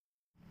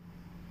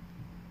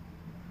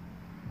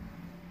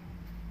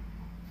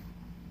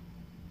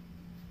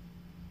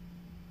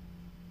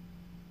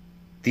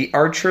The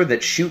archer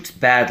that shoots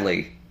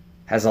badly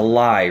has a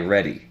lie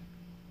ready.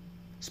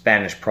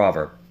 Spanish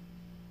proverb.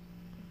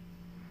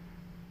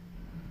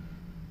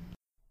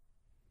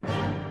 You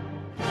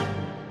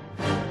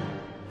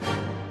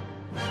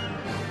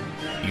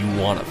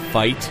want to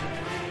fight?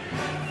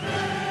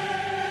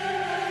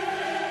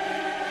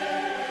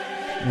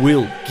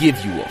 We'll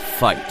give you a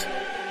fight.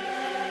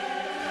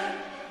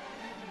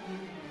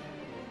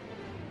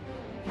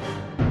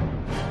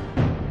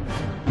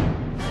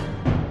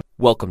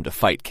 Welcome to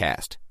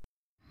Fightcast.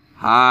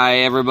 Hi,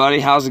 everybody.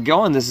 How's it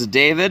going? This is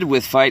David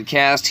with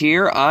Fightcast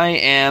here. I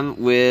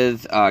am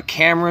with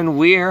Cameron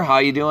Weir. How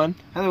you doing?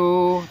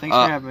 Hello. Thanks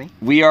for having me.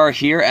 We are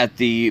here at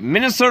the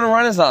Minnesota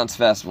Renaissance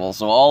Festival,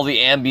 so all the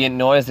ambient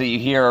noise that you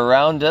hear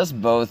around us,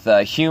 both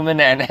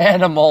human and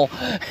animal,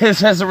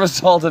 is as a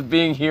result of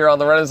being here on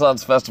the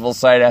Renaissance Festival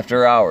site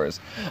after hours.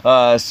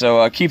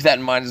 So keep that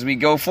in mind as we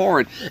go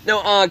forward.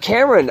 Now,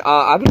 Cameron,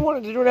 I've been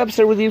wanting to do an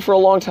episode with you for a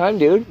long time,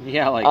 dude.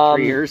 Yeah, like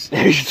 3 years.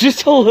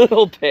 Just a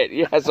little bit,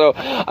 yeah. So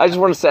I just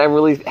want to say I'm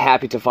really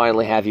happy to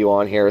finally have you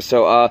on here.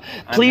 So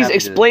please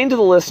explain to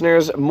the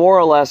listeners more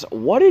or less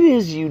what it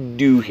is you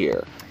do here.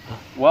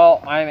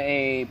 Well, I'm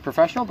a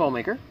professional bow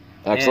maker.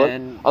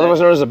 Excellent. Otherwise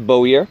known as a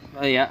bowyer.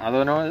 Yeah,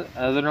 otherwise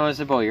known as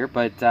a bowyer.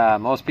 But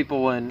most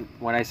people, when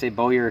I say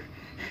bowyer,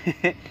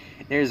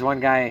 there's one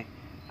guy.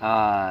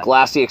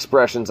 Glassy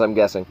expressions, I'm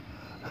guessing.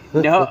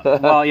 No,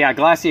 well, yeah,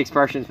 glassy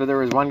expressions. But there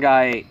was one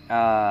guy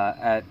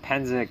at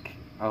Penzic.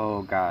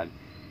 Oh God,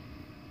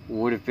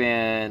 would have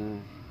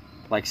been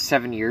like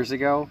 7 years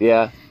ago.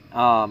 Yeah.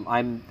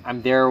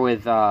 I'm there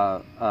with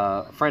a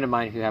friend of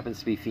mine who happens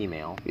to be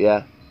female.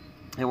 Yeah.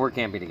 And we're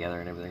camping together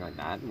and everything like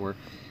that. And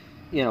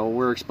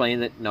we're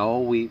explaining that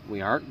no,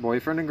 we aren't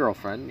boyfriend and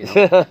girlfriend. You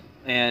know?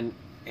 and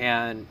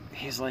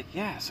he's like,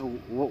 yeah. So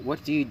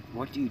what do you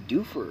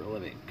do for a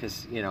living?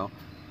 Because and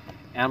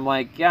I'm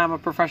like, yeah, I'm a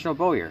professional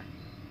bowyer.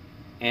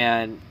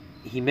 And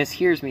he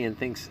mishears me and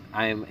thinks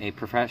I'm a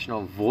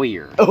professional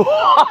voyeur.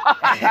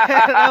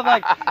 And I'm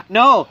like,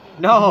 no,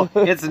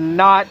 it's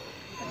not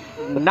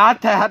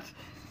that.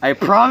 I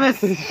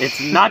promise,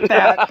 it's not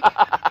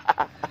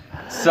that.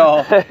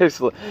 So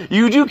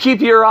you do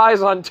keep your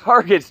eyes on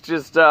targets.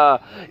 Just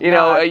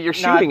you're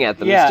shooting at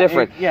them. Yeah, it's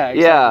different. Yeah,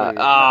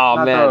 exactly.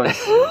 Oh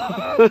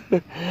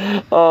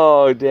man.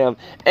 Oh damn.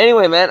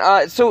 Anyway,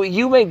 man. So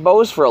you make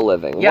bows for a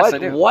living. Yes, I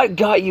do. What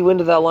got you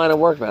into that line of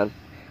work, man?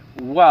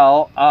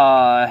 Well,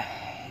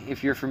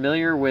 if you're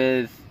familiar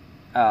with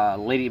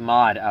Lady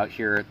Maud out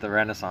here at the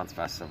Renaissance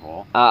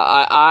Festival,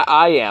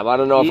 I am. I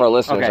don't know if our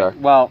listeners are.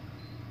 Well,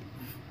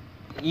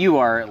 you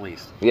are at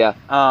least. Yeah.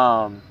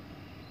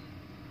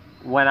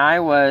 When I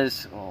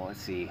was,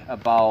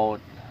 about,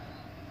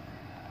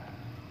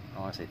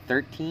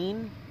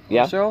 13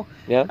 or so.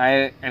 Yeah.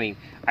 I mean,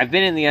 I've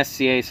been in the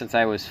SCA since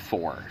I was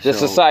 4. The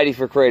Society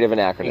for Creative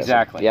Anachronism.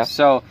 Exactly. Yeah.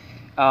 So,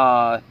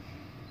 bear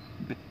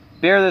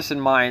this in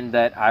mind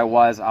that I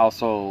was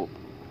also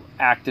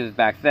active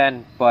back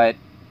then, but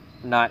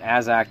not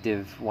as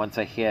active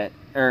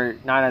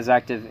not as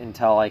active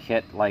until I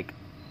hit,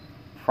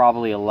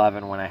 probably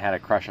 11 when I had a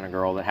crush on a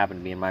girl that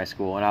happened to be in my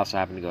school and also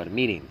happened to go to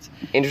meetings.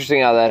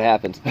 Interesting how that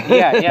happens.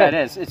 yeah, it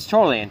is. It's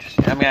totally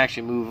interesting. I'm going to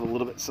actually move a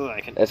little bit so that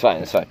I can... That's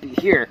fine.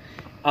 Here.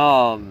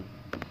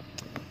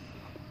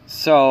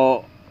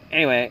 So,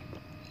 anyway,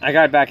 I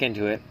got back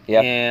into it.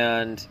 Yep.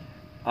 And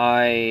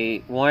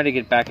I wanted to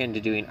get back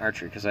into doing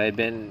archery because I had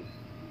been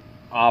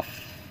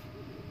off,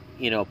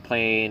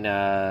 playing...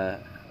 it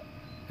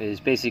was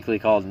basically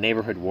called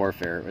neighborhood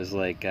warfare. It was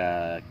like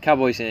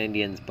Cowboys and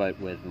Indians, but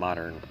with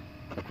modern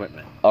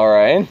equipment. All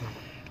right.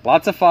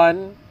 Lots of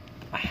fun.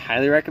 I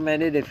highly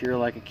recommend it if you're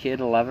like a kid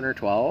 11 or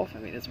 12. I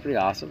mean, it's pretty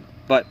awesome.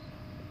 But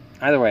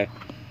either way,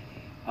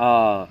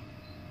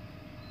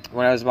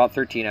 when I was about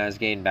 13, I was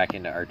getting back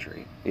into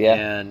archery. Yeah.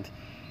 And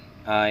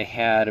I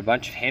had a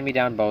bunch of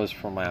hand-me-down bows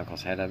from my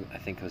uncles. I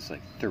think it was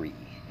 3.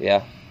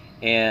 Yeah.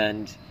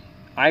 And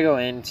I go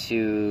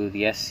into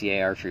the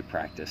SCA archery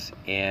practice,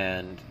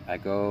 and I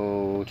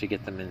go to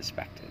get them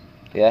inspected.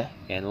 Yeah.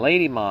 And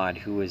Lady Maud,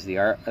 who was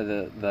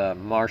the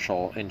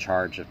marshal in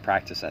charge of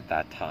practice at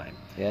that time,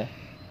 yeah,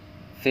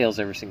 fails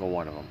every single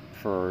one of them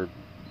for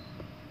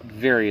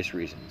various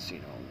reasons.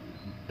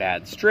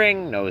 Bad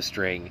string, no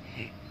string,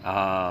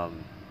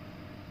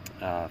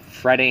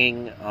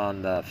 fretting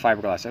on the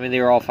fiberglass. I mean, they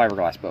were all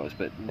fiberglass bows,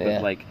 but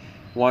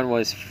one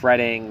was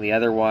fretting, the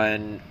other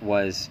one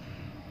was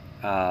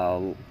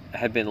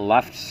had been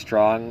left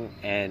strung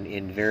and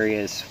in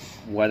various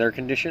weather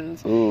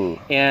conditions. Ooh.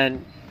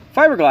 And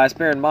fiberglass,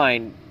 bear in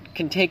mind,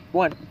 can take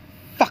one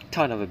fuck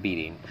ton of a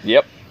beating.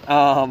 Yep.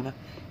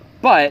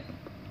 But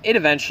it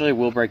eventually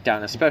will break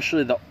down,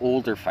 especially the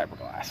older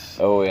fiberglass.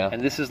 Oh, yeah.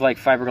 And this is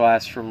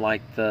fiberglass from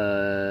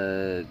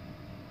the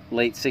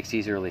late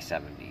 60s, early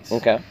 70s.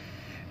 Okay.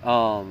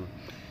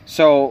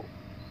 So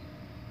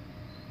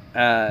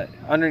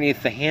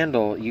underneath the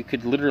handle, you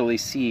could literally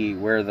see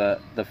where the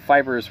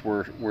fibers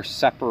were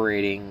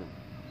separating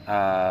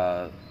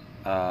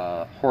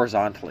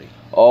horizontally.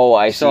 Oh,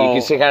 I see. So,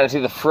 you can kind of see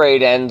the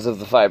frayed ends of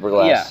the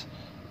fiberglass. Yeah.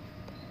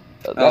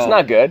 That's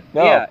not good.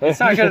 No. Yeah, it's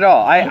not good at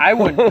all. I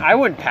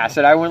wouldn't pass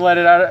it. I wouldn't let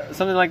it out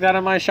something like that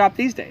on my shop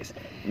these days.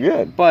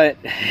 Good. But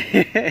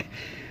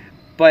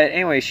but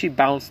anyway, she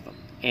bounced them,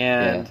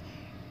 and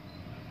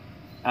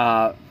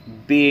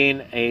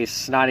being a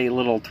snotty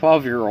little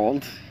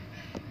 12-year-old,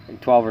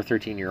 12 or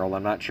 13-year-old,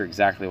 I'm not sure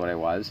exactly what I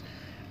was.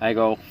 I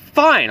go,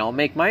 fine, I'll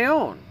make my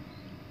own.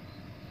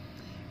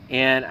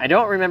 And I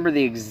don't remember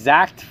the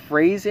exact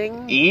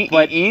phrasing,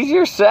 but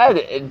easier said,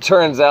 it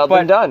turns out,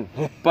 than done.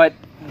 But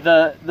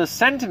the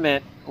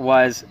sentiment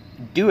was,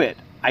 do it,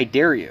 I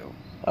dare you.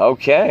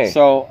 Okay.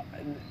 So,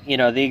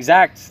 the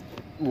exact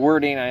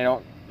wording, I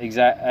don't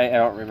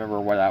remember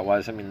what that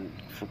was. I mean,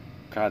 for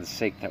God's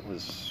sake, that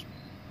was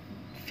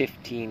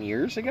 15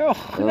 years ago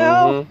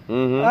now.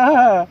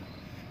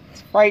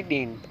 It's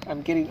frightening.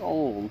 I'm getting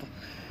old.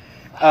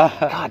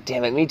 God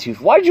damn it, me too.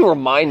 Why'd you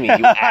remind me, you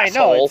asshole? I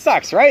know, it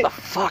sucks, right? What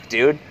the fuck,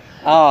 dude?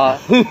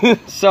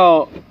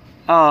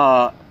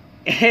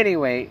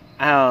 Anyway,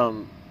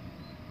 at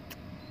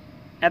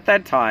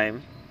that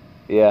time,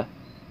 yeah,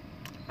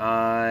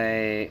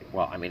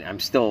 I'm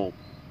still,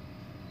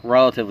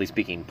 relatively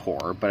speaking,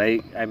 poor, but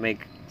I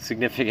make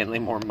significantly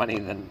more money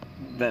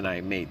than I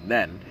made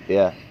then.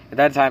 Yeah. At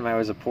that time, I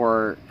was a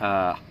poor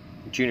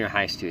junior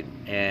high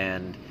student,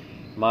 and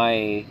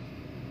my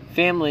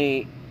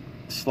family /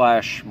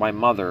 my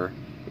mother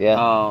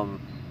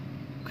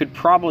could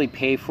probably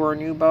pay for a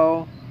new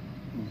bow,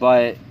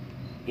 but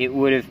it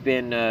would have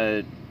been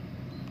a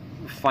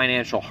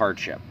financial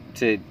hardship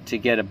to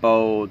get a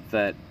bow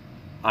that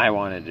I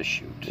wanted to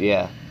shoot.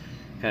 Yeah.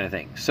 Kind of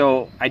thing.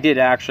 So I did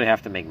actually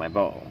have to make my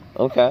bow.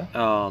 Okay.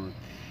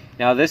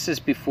 Now this is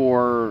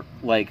before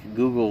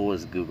Google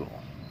was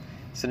Google.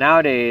 So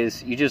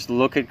nowadays you just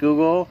look at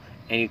Google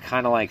and you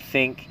kind of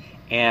think,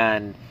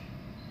 and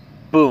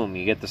boom,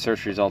 you get the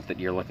search result that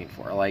you're looking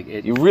for.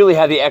 You really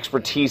have the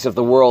expertise of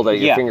the world at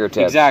your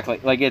fingertips. Exactly.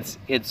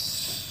 It's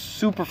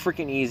super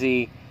freaking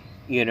easy.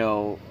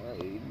 You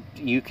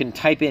can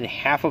type in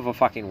half of a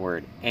fucking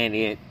word and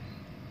it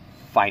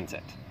finds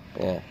it.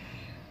 Yeah.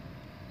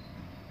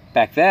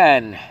 Back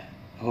then,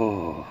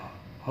 it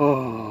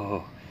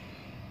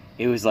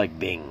was like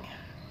Bing.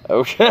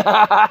 Okay. It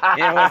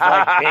was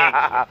like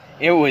Bing.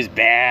 It was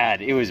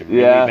bad. It was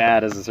really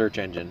bad as a search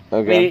engine.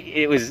 Okay. I mean,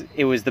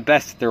 it was the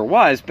best there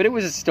was, but it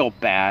was still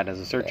bad as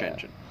a search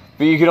engine.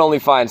 But you could only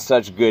find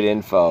such good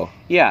info.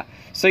 Yeah.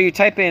 So you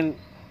type in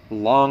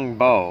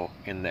longbow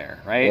in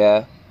there, right?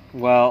 Yeah.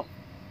 Well,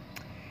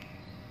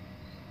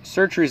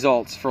 search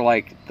results for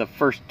the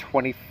first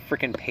 20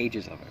 freaking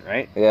pages of it,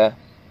 right? Yeah.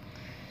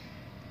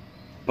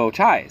 Bow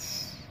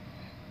ties.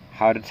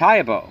 How to tie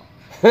a bow.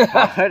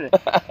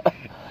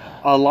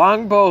 A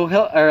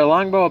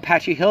longbow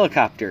Apache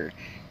helicopter.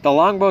 The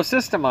longbow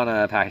system on an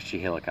Apache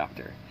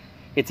helicopter.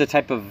 It's a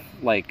type of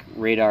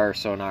radar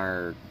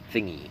sonar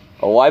thingy.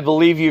 Oh, I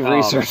believe you've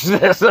researched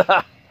this.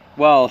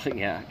 Well,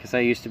 yeah, because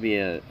I used to be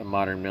a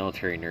modern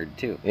military nerd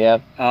too. Yeah.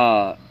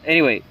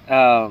 Anyway,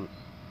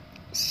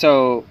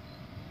 so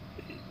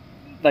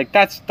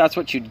that's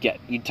what you'd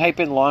get. You'd type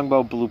in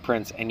longbow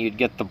blueprints, and you'd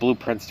get the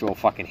blueprints to a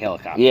fucking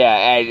helicopter.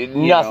 Yeah,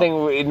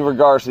 nothing in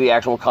regards to the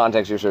actual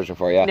context you're searching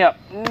for. Yeah. Yeah.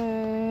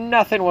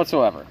 Nothing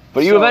whatsoever.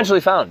 But you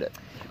eventually found it.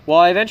 Well,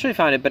 I eventually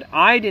found it, but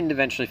I didn't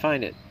eventually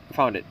found it.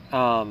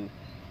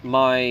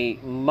 My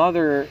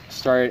mother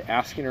started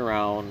asking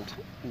around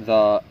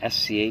the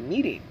SCA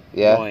meeting,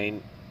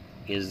 going,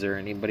 is there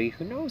anybody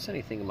who knows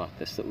anything about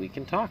this that we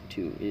can talk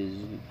to?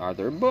 Are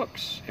there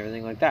books?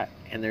 Everything like that.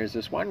 And there's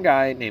this one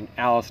guy named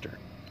Alistair,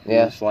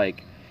 who's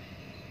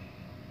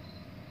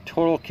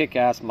total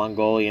kick-ass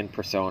Mongolian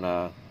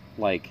persona,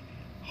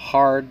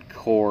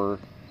 hardcore,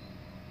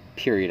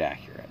 period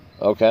accurate.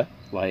 Okay.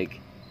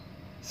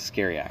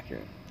 Scary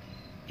accurate.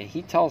 And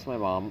he tells my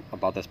mom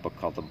about this book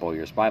called The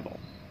Bowyer's Bible.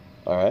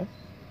 All right.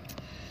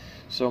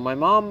 So my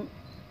mom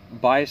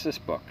buys this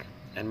book,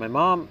 and my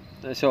mom...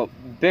 So,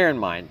 bear in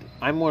mind,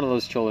 I'm one of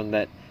those children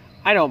that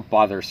I don't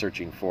bother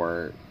searching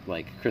for,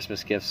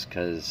 Christmas gifts,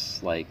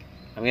 because, I'm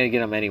going to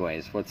get them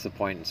anyways. What's the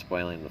point in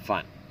spoiling the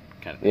fun?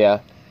 Kind of thing. Yeah.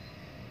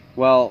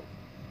 Well,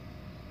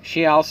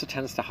 she also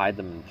tends to hide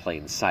them in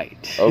plain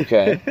sight.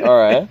 Okay. All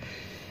right.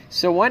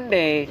 So one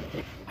day,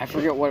 I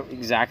forget what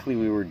exactly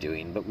we were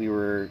doing, but we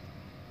were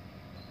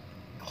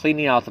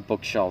cleaning out the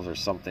bookshelves or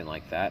something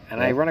like that,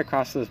 and I run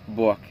across this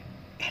book,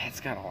 and it's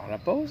got a lot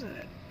of bows in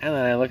it. And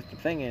then I look at the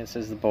thing, and it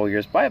says The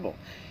Bowyer's Bible.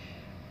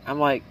 I'm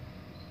like,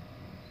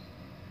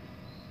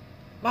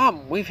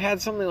 Mom, we've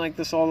had something like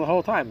this all the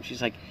whole time.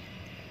 She's like,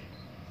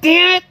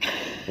 damn it!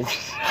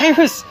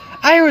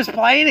 I was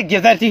planning to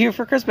give that to you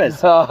for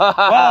Christmas.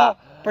 Well,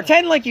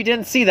 pretend like you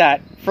didn't see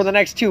that for the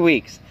next 2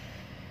 weeks.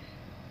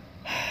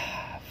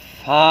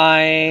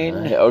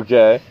 Fine.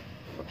 Okay.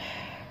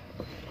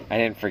 I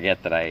didn't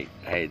forget that I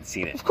had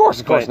seen it. Of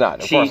course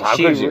not. Of course, how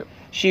could you?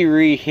 She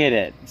re-hit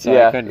it, so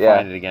I couldn't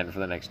find it again for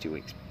the next 2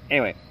 weeks.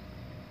 Anyway,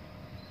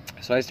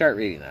 so I start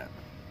reading that.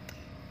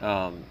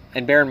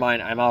 And bear in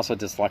mind, I'm also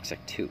dyslexic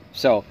too.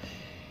 So,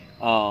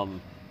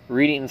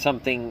 reading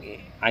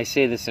something, I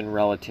say this in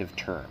relative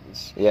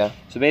terms. Yeah.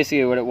 So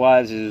basically what it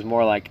was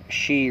more like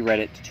she read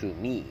it to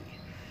me.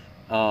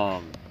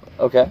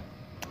 Okay.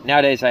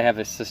 Nowadays I have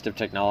assistive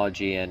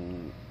technology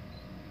and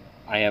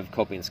I have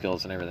coping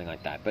skills and everything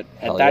like that. But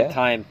at Hell that yeah.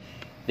 time,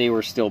 they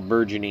were still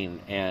burgeoning,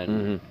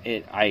 and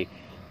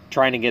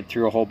trying to get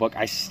through a whole book.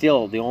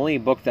 The only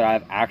book that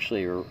I've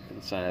actually,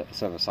 sort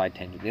of a side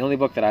tangent, the only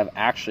book that I've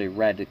actually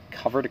read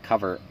cover to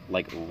cover,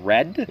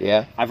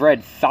 Yeah. I've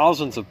read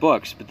thousands of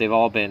books, but they've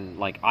all been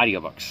like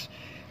audiobooks,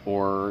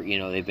 or,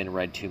 they've been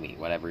read to me,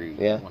 whatever you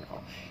want to call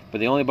it. But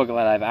the only book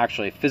that I've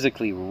actually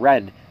physically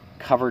read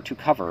cover to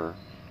cover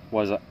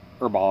was a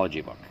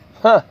herbology book.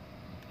 Huh.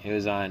 It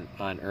was on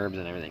herbs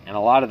and everything, and a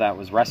lot of that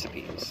was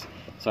recipes.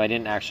 So I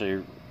didn't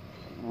actually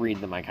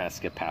read them; I kind of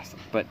skipped past them.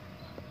 But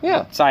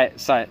Yeah. side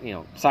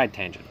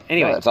tangent.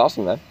 Anyway, Yeah, that's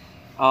awesome, man.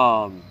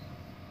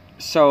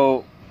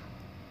 So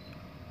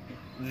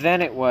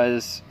then it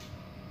was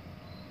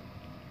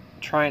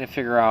trying to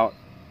figure out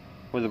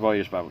with the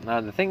Boyer's Bible.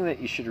 Now, the thing that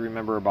you should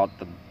remember about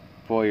the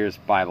Boyer's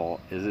Bible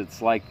is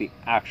it's like the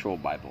actual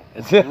Bible.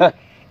 It's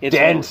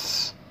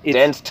Dense.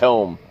 Dense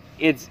tome.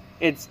 It's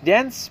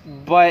dense,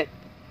 but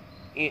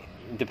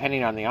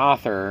depending on the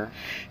author,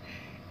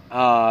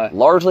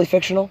 Largely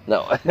fictional?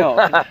 No.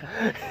 no,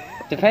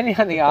 depending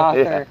on the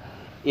author,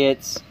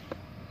 it's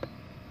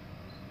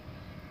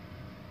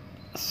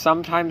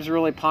sometimes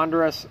really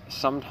ponderous,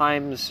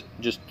 sometimes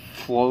just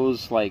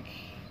flows like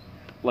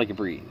a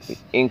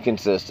breeze.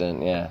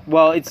 Inconsistent, yeah.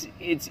 Well, it's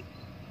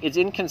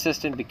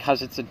inconsistent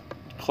because it's a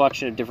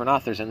collection of different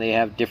authors and they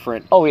have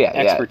different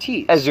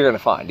expertise. As you're going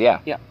to find,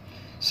 yeah. Yeah.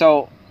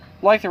 So,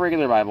 like the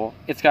regular Bible,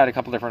 it's got more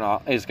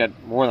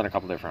than a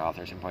couple different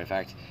authors, in point of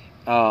fact.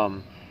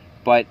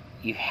 But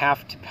you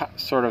have to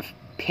sort of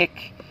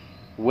pick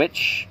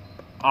which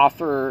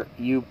author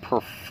you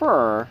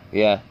prefer,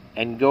 Yeah.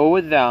 and go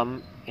with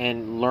them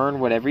and learn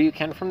whatever you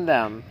can from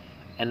them.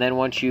 And then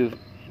once you've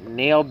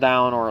nailed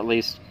down, or at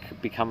least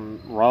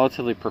become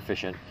relatively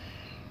proficient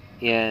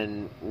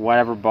in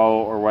whatever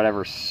bow or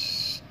whatever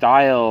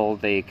style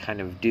they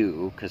kind of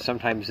do, because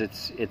sometimes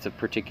it's a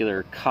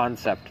particular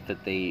concept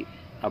that they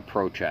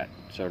approach at,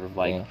 sort of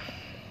like,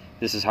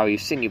 this is how you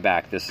sinew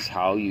back, this is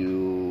how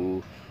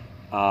you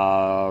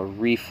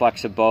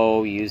reflex a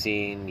bow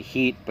using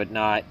heat but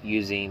not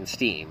using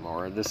steam,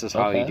 or this is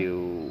how you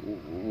do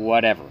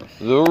whatever.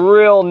 The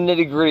real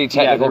nitty-gritty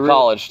technical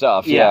college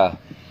stuff, yeah.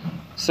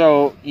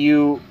 So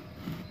you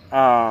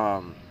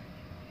what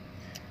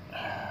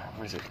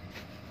is it?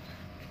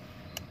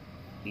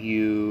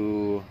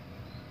 You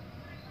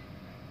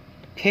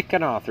pick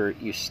an author,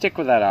 you stick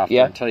with that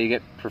author until you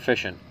get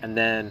proficient, and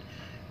then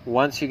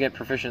once you get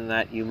proficient in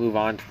that, you move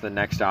on to the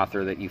next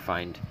author that you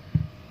find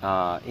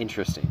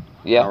interesting.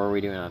 Yeah. How are we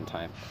doing on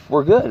time?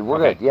 We're good. We're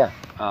good. Yeah.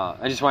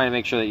 I just wanted to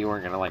make sure that you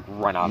weren't going to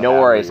run out of No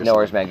worries,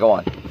 man. Go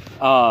on.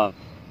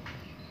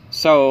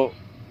 So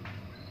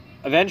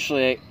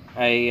eventually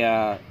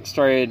I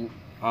started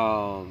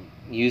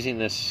using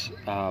this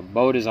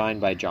bow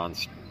designed by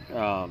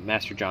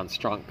Master John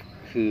Strunk,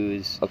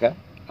 who's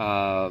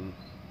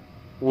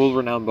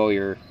world-renowned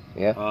bowyer.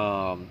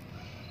 Yeah.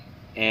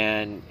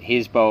 And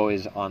his bow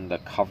is on the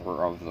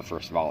cover of the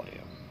first volume.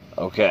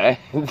 Okay.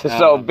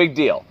 So, big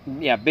deal.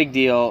 Yeah, big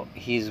deal.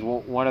 He's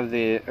one of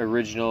the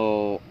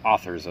original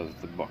authors of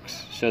the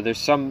books. So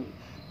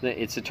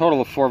it's a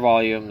total of 4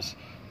 volumes.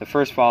 The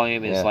first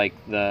volume is like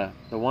the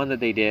one that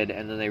they did,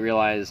 and then they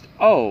realized,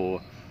 we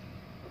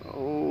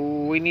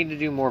need to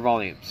do more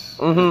volumes.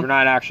 We're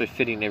not actually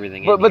fitting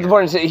everything in. But the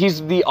point is,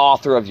 he's the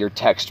author of your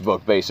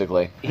textbook,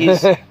 basically.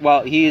 He's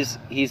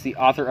the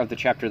author of the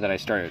chapter that I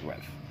started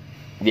with.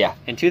 Yeah.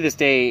 And to this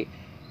day,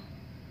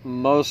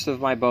 most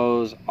of my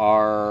bows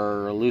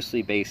are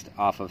loosely based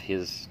off of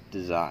his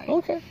design.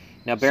 Okay.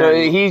 Now,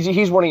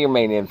 he's one of your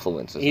main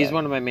influences. He's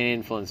one of my main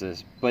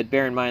influences, but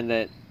bear in mind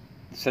that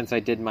since I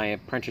did my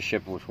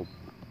apprenticeship, which we'll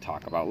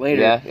talk about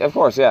later. Yeah, of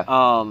course, yeah.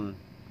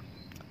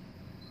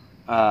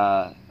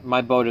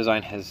 My bow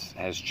design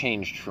has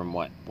changed from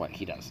what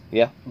he does.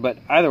 Yeah. But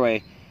either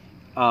way,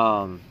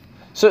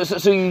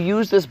 So you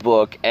use this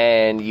book,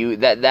 and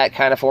that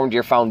kind of formed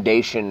your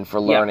foundation for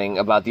learning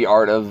about the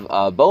art of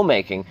bow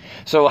making.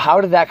 So how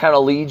did that kind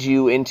of lead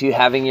you into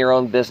having your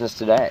own business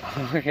today?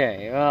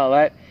 Okay,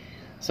 well,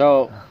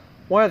 so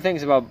one of the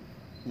things about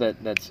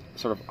that's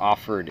sort of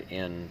offered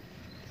in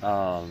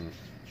the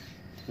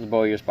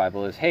Bowyer's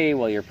Bible is, hey,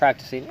 while you're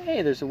practicing,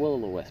 hey, there's a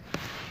will-o'-the-wisp.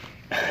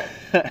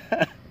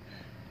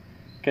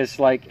 Because,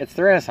 it's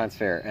the Renaissance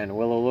Fair, and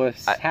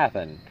will-o'-the-wisps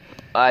happen.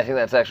 I think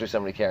that's actually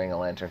somebody carrying a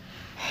lantern.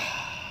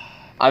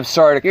 I'm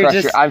sorry to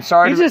crush your... I'm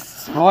sorry you're to...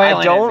 just spoiling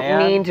I don't it,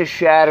 man. mean to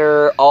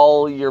shatter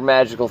all your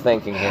magical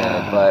thinking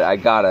here, but I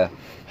gotta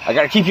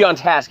keep you on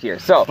task here.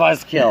 So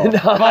Buzzkill.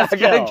 I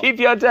gotta keep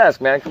you on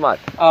task, man. Come on.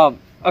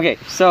 Okay,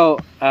 so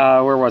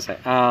where was I?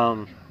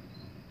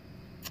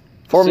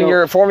 Forming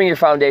your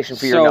foundation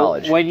for your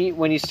knowledge.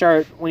 when you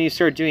start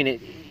doing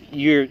it,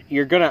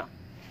 you're gonna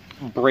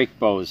break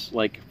bows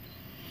like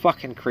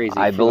fucking crazy.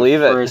 I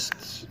believe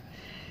it.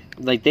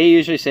 like they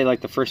usually say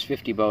like the first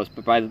 50 bows,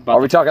 but Are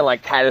we talking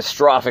like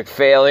catastrophic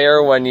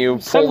failure when you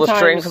pull the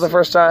string for the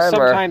first time?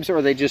 Sometimes,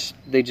 or they just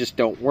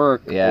don't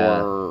work,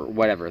 Yeah. or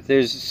whatever.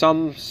 There's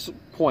some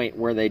point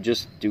where they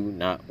just do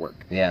not work.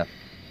 Yeah.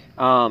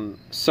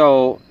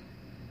 So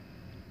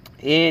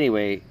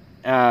anyway,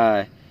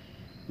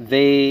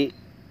 they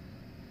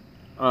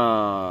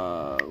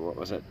what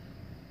was it?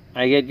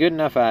 I get good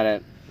enough at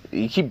it.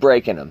 You keep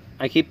breaking them.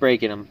 I keep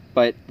breaking them,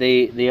 but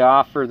they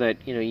offer that,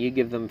 you know, you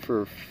give them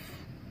for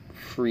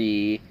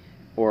free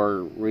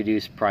or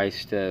reduced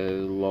price to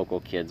local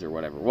kids or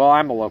whatever. Well,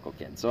 I'm a local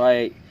kid, so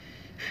I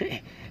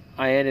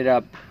ended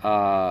up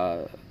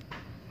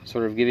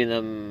sort of giving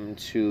them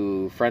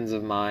to friends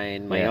of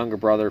mine, my younger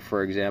brother,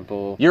 for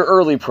example. Your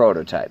early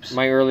prototypes.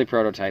 My early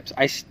prototypes.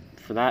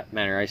 For that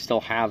matter, I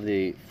still have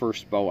the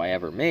first bow I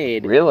ever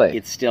made. Really?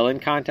 It's still in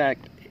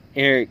contact,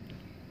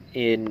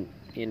 in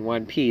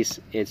one piece.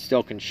 It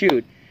still can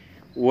shoot.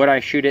 Would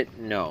I shoot it?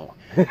 No.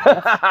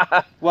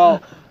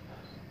 Well,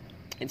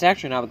 it's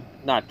actually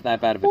not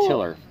that bad of a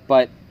tiller,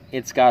 but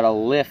it's got a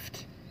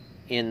lift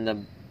in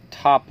the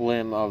top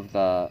limb of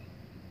the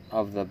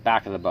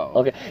back of the bow.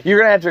 Okay, you're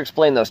gonna have to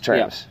explain those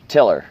terms. Yeah.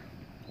 Tiller,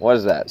 what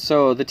is that?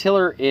 So the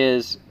tiller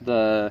is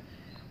the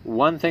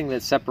one thing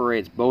that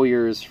separates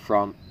bowyers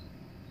from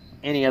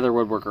any other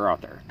woodworker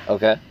out there,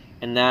 Okay.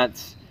 and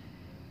that's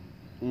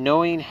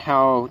knowing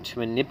how to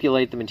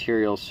manipulate the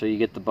materials so you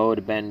get the bow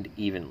to bend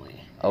evenly.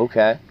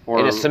 Okay. Or-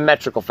 in a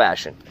symmetrical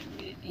fashion.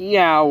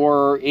 Yeah,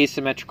 or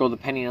asymmetrical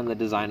depending on the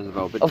design of the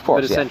bow. But, Of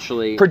course, but yeah.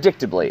 essentially,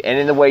 Predictably, and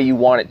in the way you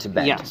want it to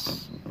bend.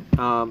 yes,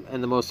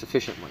 and the most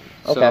efficient way.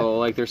 Okay. So,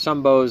 like, there's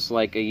some bows,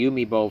 like a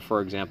Yumi bow,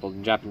 for example,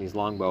 Japanese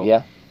longbow,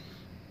 Yeah.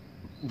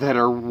 that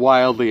are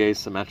wildly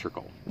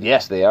asymmetrical.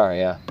 Yes, they are.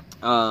 Yeah.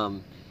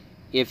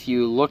 If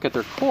you look at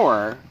their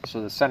core,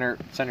 so the center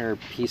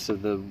piece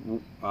of the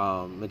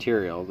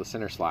material, the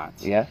center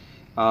slats, Yeah.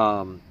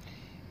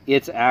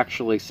 it's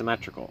actually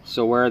symmetrical.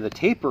 So where the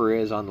taper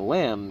is on the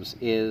limbs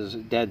is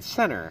dead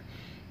center,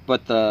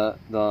 but the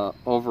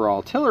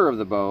overall tiller of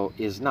the bow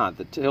is not.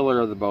 The tiller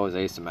of the bow is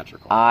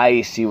asymmetrical.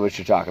 I see what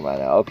you're talking about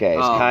now. Okay,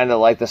 it's Oh. kind of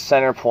like the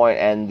center point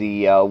and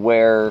the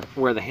where.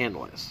 Where the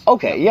handle is.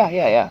 Okay.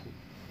 Yeah.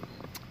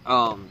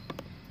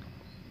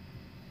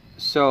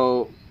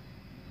 So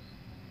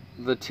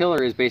the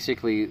tiller is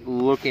basically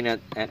looking at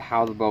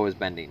how the bow is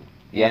bending.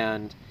 Yeah.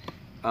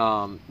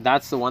 And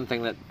that's the one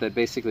thing that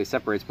basically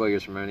separates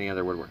bowyers from any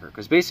other woodworker.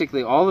 Because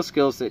basically all the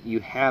skills that you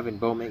have in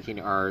bow making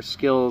are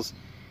skills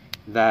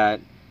that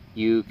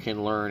you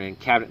can learn in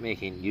cabinet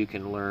making, you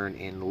can learn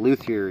in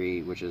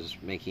luthiery, which is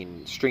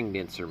making stringed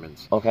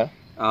instruments. Okay.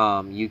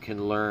 You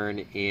can learn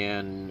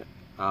in,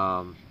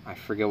 I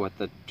forget what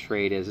the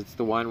trade is. It's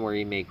the one where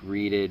you make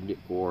reeded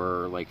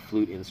or like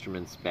flute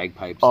instruments,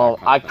 bagpipes. Oh, that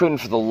kind I of thing. couldn't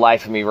for the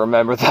life of me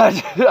remember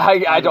that.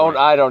 I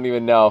don't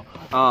even know.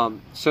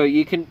 So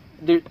you can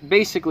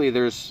basically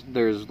there's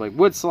like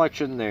wood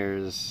selection,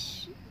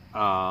 there's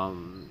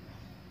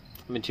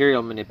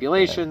material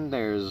manipulation,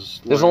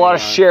 there's There's a lot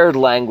of shared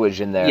language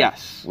in there.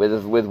 Yes.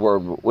 With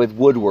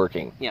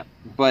woodworking. Yeah,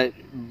 but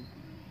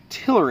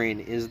tillering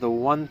is the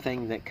one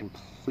thing that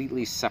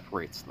completely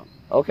separates them.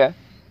 Okay.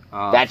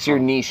 That's your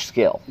from- niche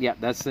skill. Yeah,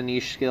 that's the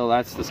niche skill.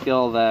 That's the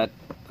skill that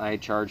I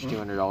charge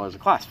 $200 a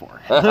class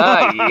for.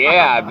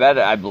 Yeah, I bet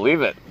it. I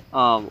believe it.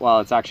 Well,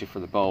 it's actually for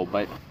the bow,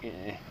 but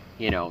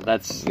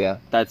that's Yeah.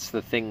 that's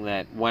the thing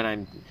that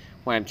when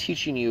I'm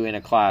teaching you in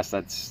a class,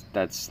 that's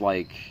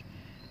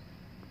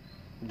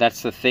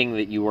the thing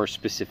that you are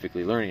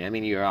specifically learning. I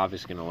mean, you're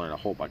obviously going to learn a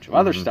whole bunch of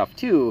other stuff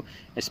too,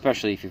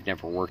 especially if you've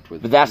never worked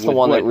with. But that's the with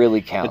one that wood.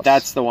 really counts. But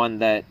that's the one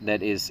that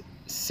is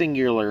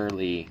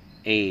singularly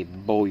a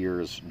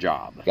bowyer's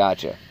job.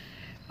 Gotcha.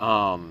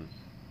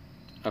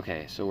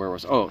 Okay, so where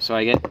was? Oh, so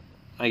I get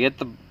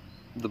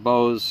the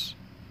bows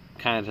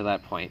kind of to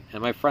that point,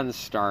 and my friends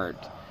start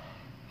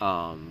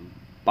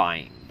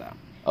buying them,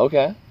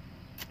 Okay.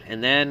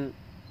 and then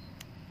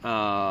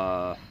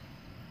I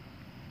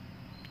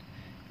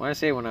want to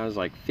say when I was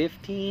like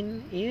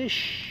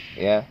 15-ish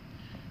Yeah.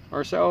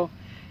 or so,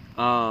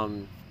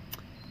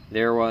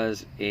 there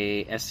was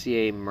a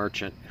SCA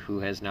merchant who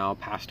has now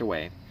passed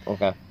away,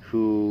 Okay.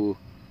 who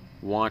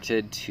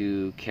wanted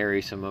to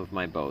carry some of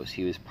my bows.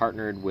 He was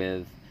partnered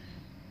with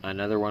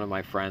another one of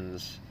my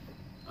friends,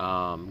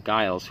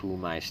 Giles,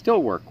 whom I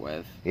still work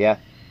with, Yeah.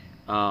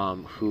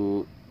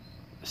 who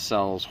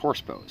sells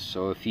horse bows.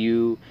 So if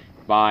you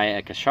buy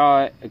a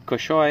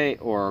Koshoy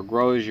or a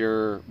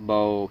Grosier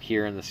bow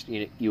here in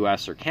the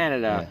U.S. or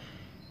Canada,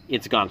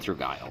 it's gone through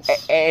Giles.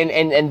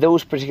 And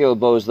those particular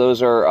bows,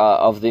 those are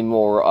of the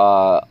more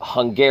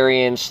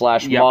Hungarian /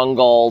 Yep.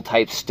 Mongol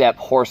type steppe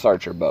horse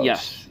archer bows.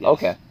 Yes.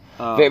 Okay.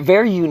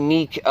 Very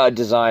unique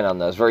design on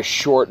those. Very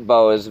short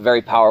bows,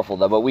 very powerful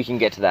though. But we can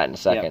get to that in a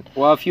second.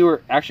 Yeah. Well, if you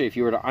were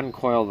to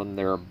uncoil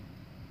them,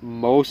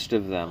 most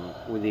of them,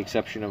 with the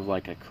exception of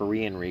like a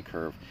Korean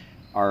recurve,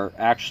 are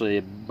actually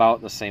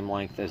about the same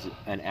length as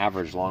an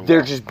average longbow.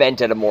 They're just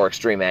bent at a more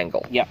extreme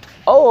angle. Yep.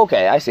 Oh,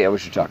 okay. I see. I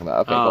what you're talking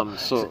about. Okay,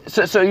 cool.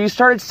 So So you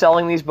started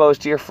selling these bows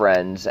to your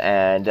friends,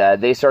 and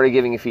they started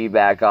giving you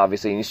feedback,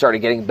 obviously, and you started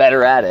getting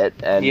better at it.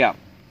 And yeah,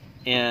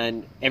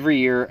 and every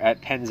year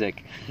at Pennsic,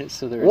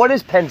 so there's what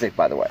is Pennsic,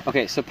 by the way?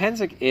 Okay, so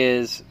Pennsic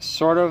is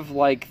sort of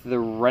like the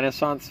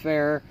Renaissance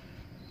Fair,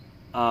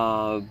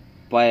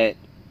 but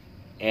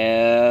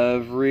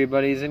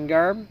everybody's in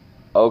garb.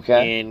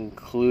 Okay.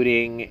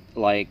 Including,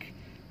 like,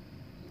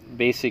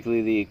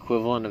 basically the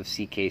equivalent of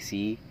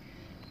CKC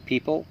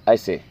people. I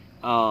see.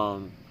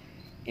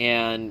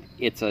 And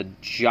it's a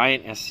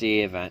giant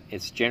SCA event.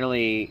 It's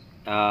generally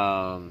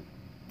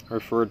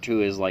referred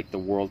to as, like, the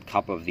World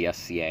Cup of the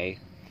SCA.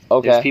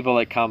 Okay. There's people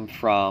that come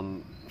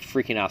from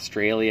freaking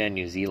Australia and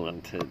New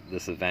Zealand to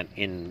this event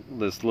in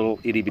this little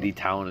itty-bitty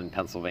town in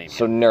Pennsylvania.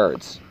 So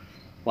nerds.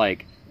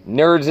 Like...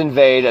 Nerds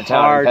invade a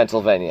town in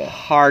Pennsylvania.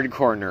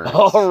 Hardcore nerds.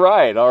 All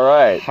right.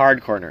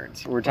 Hardcore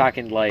nerds. We're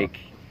talking like,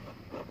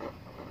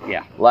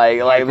 yeah, Like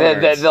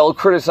nerds. they'll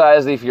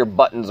criticize if your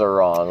buttons are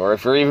wrong, or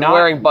if you're even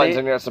wearing buttons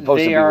and you're not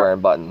supposed to be wearing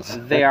buttons.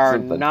 They are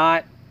Something.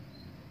 not.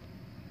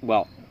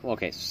 Well,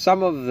 okay.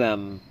 Some of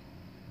them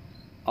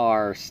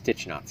are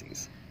Stitch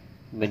Nazis.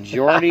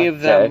 Majority of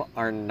them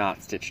are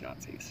not Stitch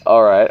Nazis.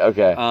 All right.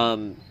 Okay.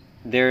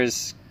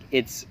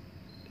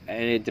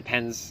 And it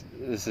depends.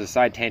 This is a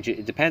side tangent.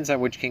 It depends on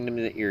which kingdom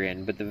that you're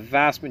in, but the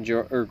vast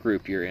majority or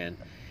group you're in,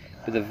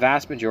 but the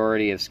vast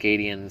majority of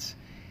Scadians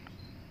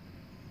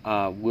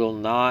will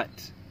not.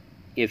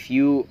 If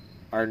you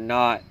are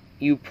not,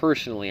 you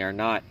personally are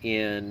not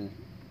in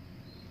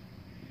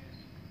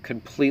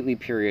completely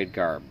period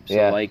garb.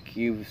 So like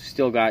you've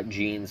still got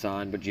jeans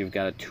on, but you've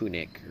got a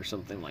tunic or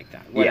something like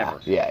that.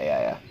 Whatever.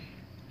 Yeah.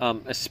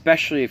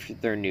 Especially if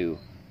they're new,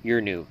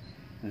 you're new.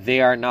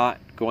 They are not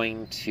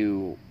going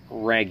to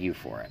rag you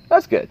for it.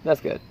 That's good.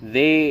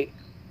 They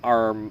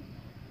are,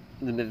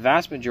 the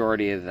vast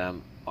majority of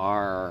them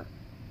are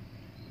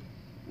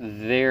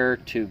there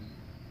to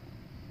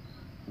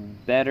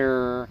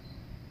better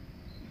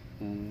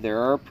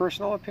their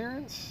personal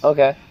appearance.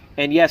 Okay.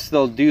 And yes,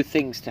 they'll do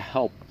things to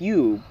help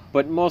you,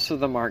 but most of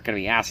them aren't going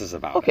to be asses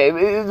about it. Okay,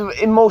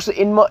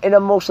 in a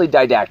mostly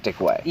didactic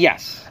way.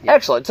 Yes.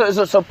 Excellent. So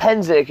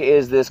Pennsic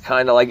is this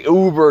kind of like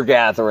Uber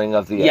gathering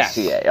of the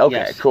SCA. Okay,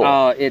 yes.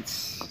 cool.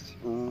 It's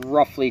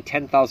roughly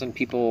 10,000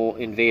 people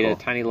invade a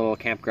tiny little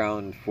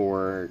campground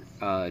for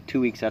 2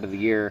 weeks out of the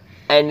year.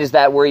 And is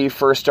that where you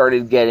first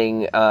started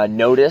getting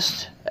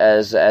noticed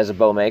as a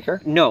bow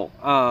maker? No,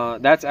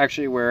 that's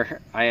actually where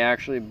I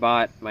actually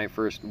bought my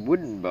first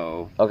wooden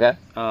bow. Okay.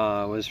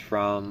 Was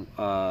from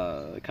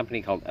a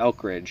company called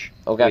Elkridge,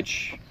 okay.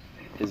 which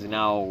is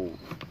now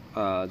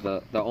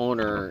the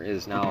owner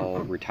is now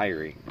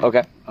retiring.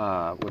 Okay.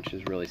 Which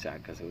is really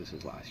sad because it was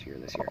his last year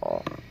this year.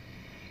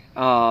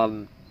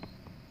 Oh.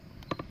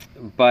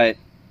 But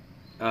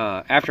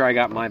after I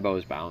got my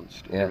bows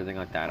bounced and everything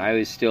like that, I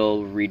was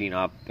still reading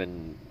up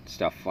and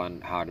stuff on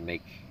how to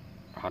make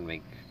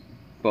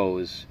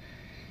bows.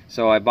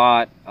 So I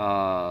bought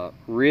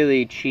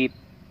really cheap.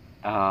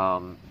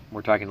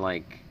 We're talking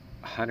like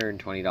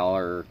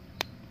 $120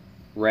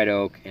 red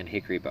oak and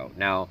hickory bow.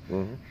 Now,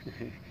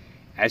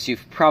 as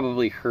you've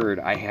probably heard,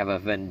 I have a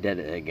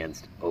vendetta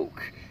against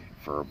oak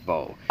for a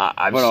bow.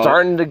 I'm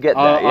starting to get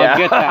that. I'll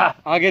get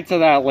that. I'll get to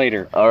that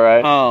later. All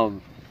right.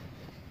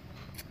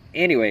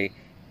 Anyway,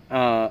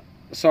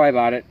 so I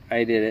bought it.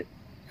 I did it,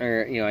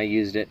 or I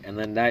used it, and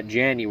then that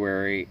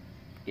January,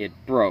 it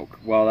broke.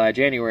 Well, that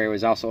January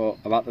was also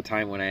about the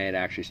time when I had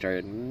actually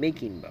started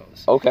making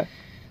bows. Okay.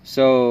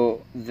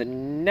 So the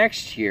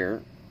next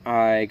year,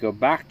 I go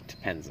back to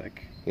Pennsic.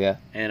 Yeah.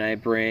 And I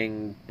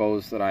bring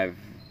bows that I've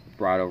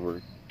brought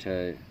over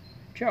to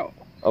Joe.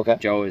 Okay.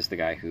 Joe is the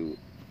guy who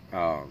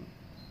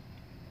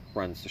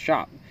runs the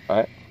shop. All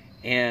right.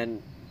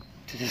 And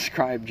to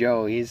describe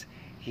Joe, he's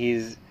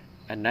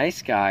a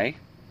nice guy,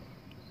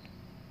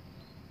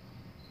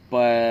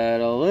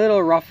 but a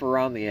little rough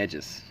around the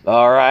edges.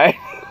 All right.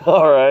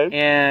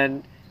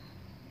 And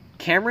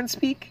Cameron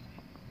speak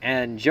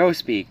and Joe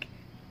speak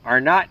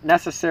are not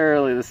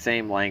necessarily the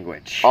same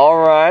language. All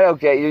right.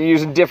 Okay. You're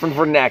using different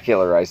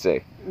vernacular, I see.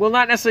 Well,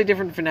 not necessarily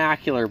different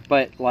vernacular,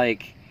 but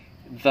like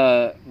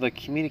the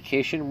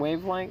communication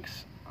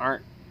wavelengths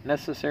aren't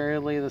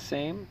necessarily the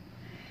same.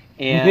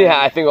 And yeah,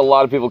 I think a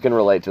lot of people can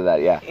relate to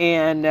that. Yeah.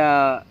 And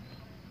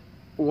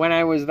when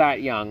I was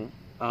that young,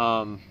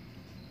 I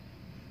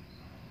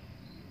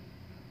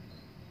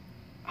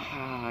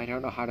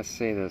don't know how to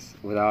say this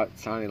without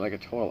sounding like a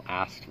total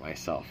ass to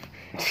myself.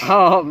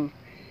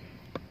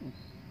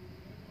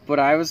 But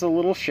I was a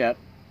little shit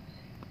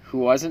who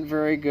wasn't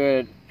very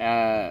good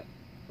at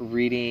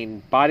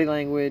reading body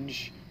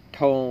language,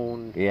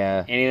 tone,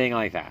 anything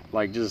like that.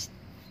 Like just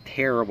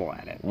terrible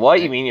at it.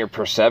 What? You mean your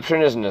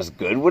perception isn't as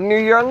good when you're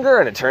younger,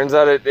 and it turns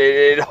out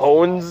it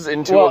hones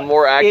into a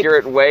more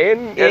accurate way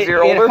as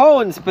you're older? It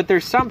hones, but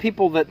there's some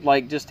people that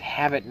like just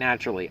have it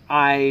naturally.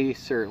 I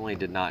certainly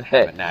did not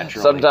have it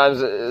naturally.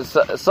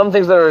 Sometimes, some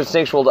things that are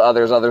instinctual to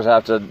others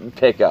have to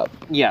pick up.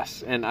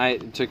 Yes, and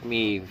it took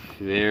me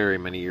very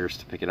many years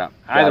to pick it up.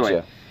 Either Gotcha.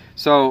 way,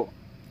 so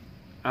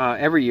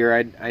every year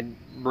I'd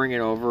bring it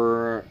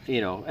over,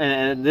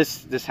 and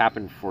this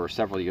happened for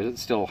several years. It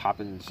still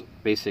happens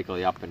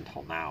basically up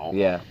until now.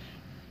 Yeah.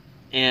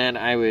 And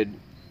I would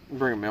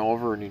bring him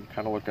over, and he'd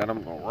kind of look at him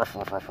and go, ruff,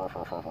 ruff, ruff, ruff,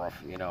 ruff, ruff,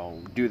 ruff,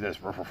 do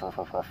this, ruff, ruff, ruff,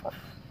 ruff, ruff, ruff,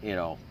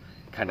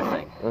 kind of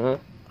thing.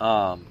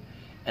 Mm-hmm.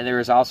 And there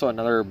is also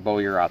another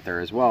bowyer out there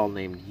as well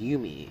named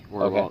Yumi,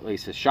 or well, at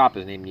least his shop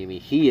is named Yumi.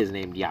 He is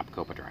named Yap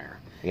Copa Dryer.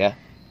 Yeah.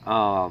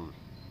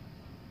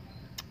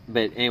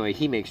 But anyway,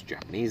 he makes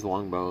Japanese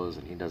longbows,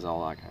 and he does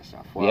all that kind of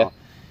stuff. Well,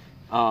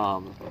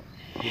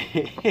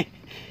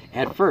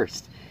 at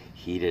first,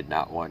 he did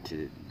not want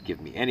to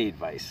give me any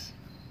advice,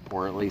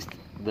 or at least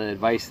the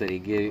advice that he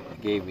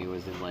gave me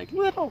was in like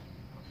little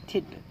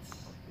tidbits,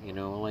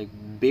 like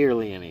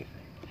barely anything.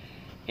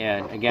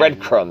 And again,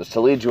 Breadcrumbs to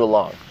lead you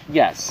along.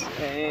 Yes,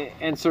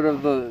 and sort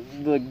of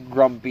the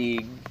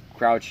grumpy,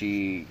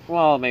 grouchy,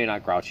 well, maybe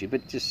not grouchy,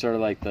 but just sort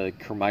of like the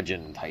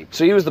curmudgeon type.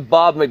 So he was the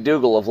Bob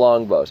McDougall of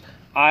longbows.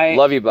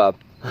 Love you, Bob.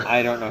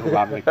 I don't know who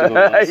Bob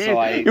McDougall was, so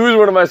he was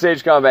one of my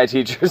Sage Combat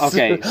teachers.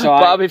 Okay, so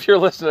Bob, if you're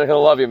listening, I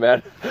love you,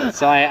 man.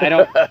 So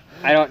I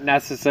don't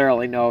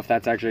necessarily know if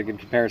that's actually a good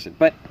comparison,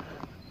 but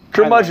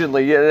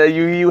curmudgeonly, yeah,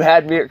 you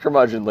had me at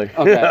curmudgeonly.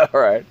 Okay, all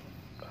right.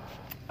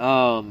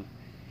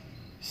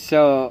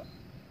 So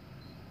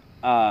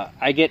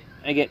I get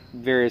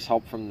various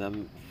help from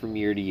them from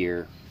year to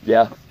year.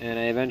 Yeah. And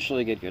I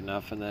eventually get good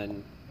enough,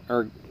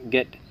 or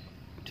get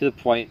to the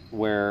point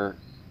where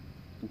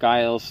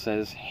Giles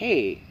says,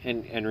 "Hey,"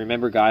 and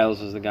remember,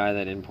 Giles is the guy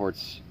that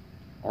imports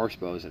orcs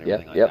bows and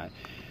everything like that.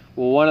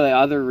 Well, one of the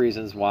other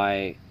reasons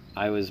why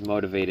I was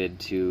motivated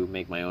to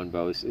make my own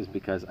bows is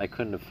because I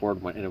couldn't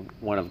afford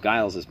one of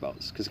Giles's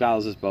bows, because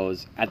Giles's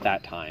bows at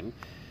that time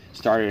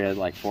started at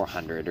like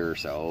 $400 or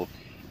so,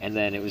 and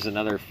then it was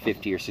another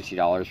 $50 or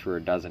 $60 for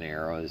a dozen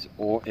arrows,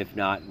 or if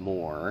not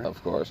more.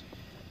 Of course.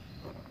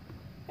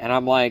 And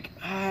I'm like,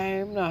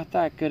 I'm not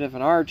that good of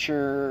an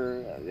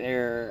archer.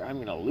 I'm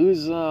going to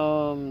lose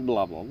them,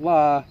 blah, blah,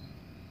 blah.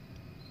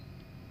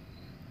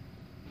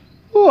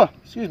 Oh,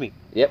 excuse me.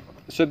 Yep.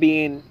 So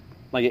being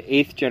like an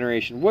 8th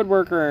generation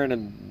woodworker and a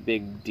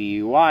big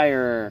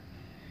DUI-er,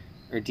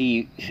 not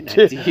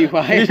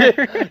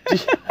DUI-er.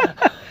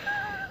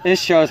 This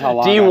shows how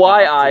long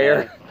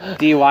DUI-er.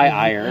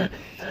 DUI-er.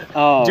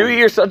 Do it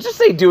yourself. Just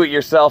say do it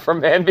yourselfer,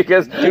 man,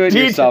 because do it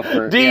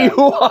yourselfer.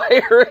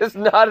 DUI-er is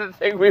not a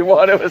thing we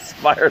want to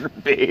aspire to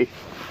be.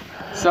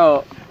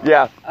 So,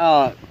 yeah.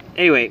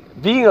 Anyway.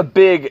 Being a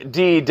big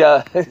D, you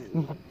got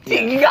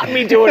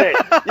me doing it,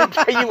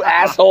 you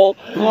asshole.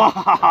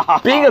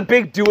 Being a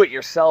big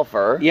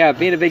do-it-yourselfer. Yeah,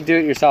 being a big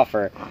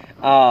do-it-yourselfer.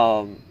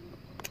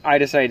 I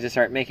decided to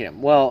start making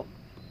them. Well,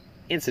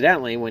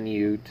 incidentally, when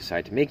you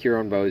decide to make your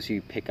own bows,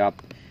 you pick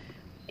up,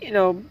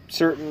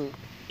 certain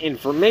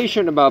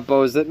information about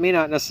bows that may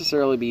not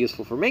necessarily be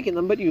useful for making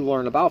them, but you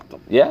learn about them.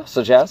 Yeah,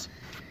 such as?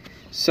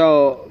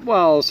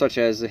 Such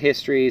as the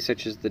history,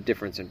 such as the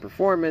difference in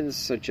performance,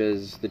 such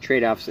as the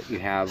trade-offs that you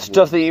have.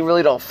 Stuff that you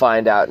really don't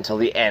find out until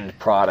the end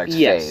product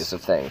phase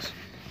of things.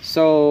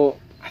 So,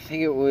 I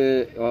think it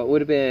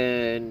would have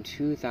been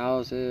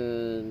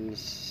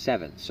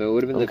 2007. So it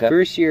would have been the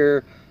first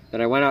year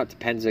that I went out to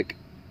Pennsic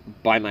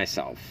by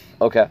myself.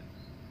 Okay.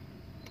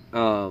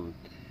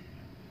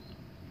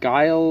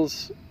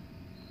 Giles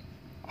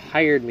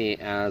hired me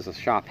as a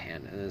shop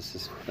hand and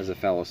as a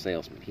fellow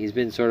salesman. He's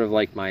been sort of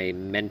like my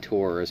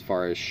mentor as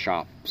far as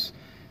shops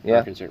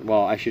are concerned.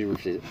 Well, I should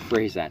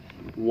rephrase that.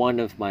 One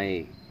of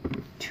my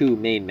 2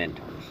 main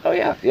mentors. Oh,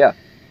 yeah, yeah.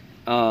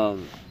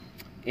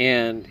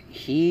 And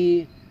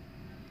he,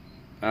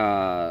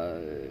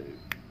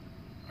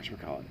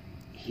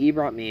 he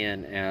brought me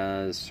in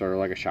as sort of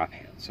like a shop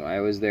hand. So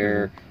I was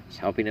there, just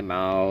helping him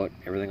out,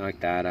 everything like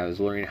that. I was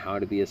learning how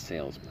to be a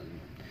salesman.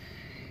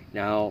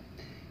 Now,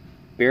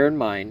 bear in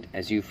mind,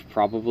 as you've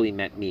probably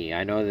met me,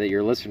 I know that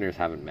your listeners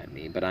haven't met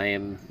me, but I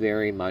am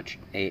very much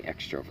a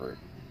extrovert.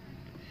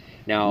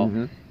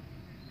 Now,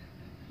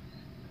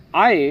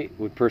 I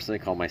would personally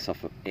call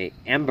myself a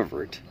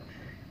ambivert.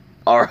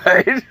 All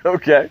right,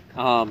 okay.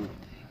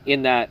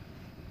 In that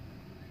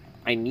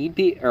I need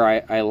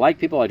I like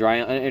people, I draw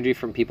energy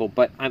from people,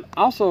 but I'm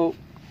also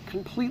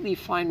completely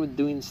fine with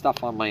doing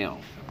stuff on my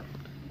own.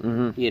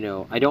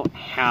 I don't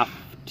have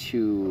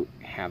to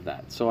have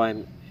that. So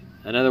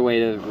another way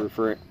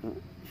to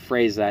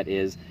phrase that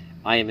is,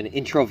 I am an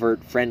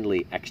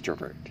introvert-friendly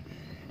extrovert.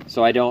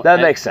 So I don't...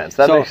 That makes sense.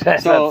 That makes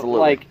sense, so,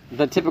 absolutely. Like,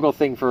 the typical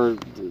thing for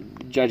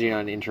judging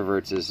on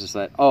introverts is just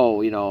that,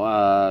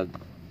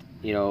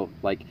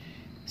 like,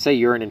 say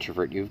you're an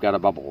introvert, you've got a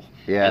bubble,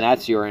 and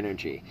that's your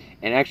energy.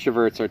 And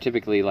extroverts are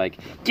typically like,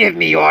 give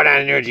me your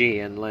energy,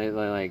 and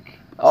like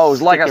Oh,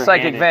 it's like a their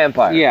psychic hand in.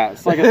 vampire. Yeah,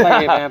 it's like a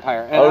psychic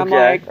vampire. And I'm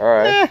Okay, like, all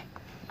right.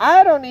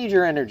 I don't need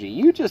your energy.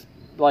 You just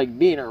like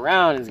being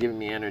around is giving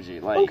me energy.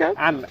 Like Okay.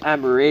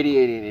 I'm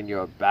radiating in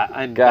your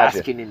I'm Gotcha.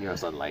 basking in your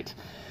sunlight.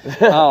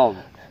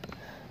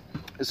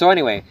 So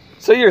anyway,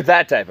 So you're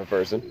that type of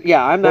person.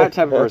 yeah, I'm that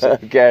type of person.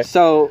 Okay.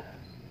 So,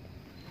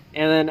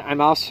 and then I'm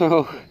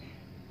also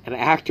an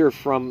actor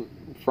from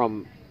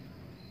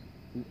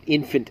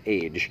infant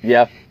age.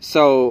 Yeah.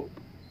 So,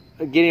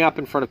 getting up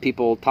in front of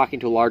people,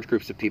 talking to large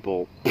groups of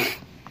people,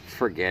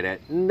 forget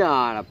it.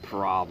 Not a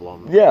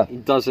problem. Yeah.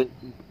 It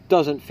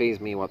doesn't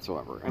faze me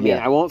whatsoever. I mean,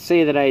 Yeah. I won't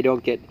say that I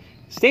don't get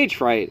stage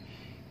fright,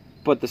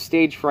 but the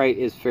stage fright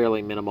is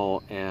fairly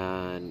minimal,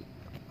 and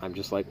I'm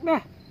just like,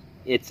 meh.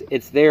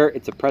 It's there.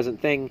 It's a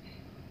present thing.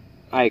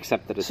 I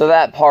accept that it's So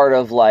that part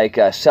of like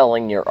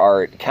selling your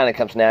art kind of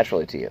comes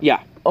naturally to you.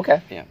 yeah.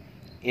 Okay.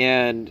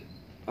 And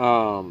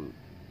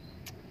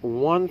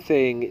one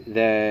thing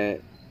that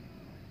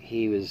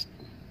he's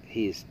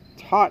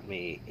taught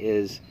me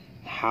is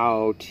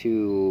how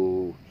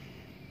to,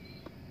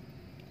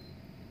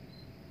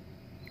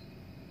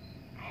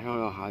 I don't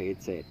know how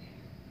you'd say it,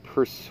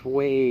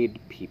 persuade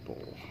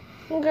people.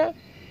 Okay.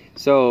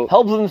 So,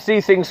 Help them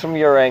see things from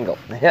your angle.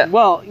 Yeah.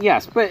 well,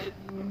 yes, but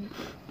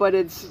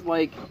it's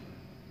like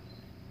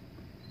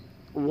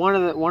one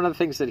of the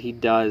things that he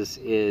does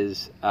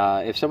is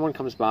if someone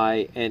comes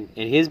by and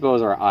his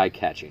bows are eye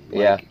catching. Like,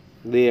 Yeah.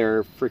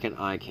 they're freaking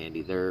eye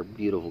candy. They're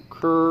beautiful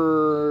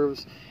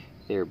curves.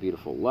 They're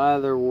beautiful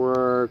leather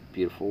work,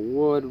 beautiful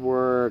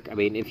woodwork. I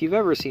mean, if you've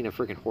ever seen a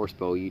freaking horse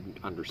bow, you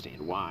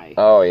understand why.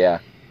 Oh yeah.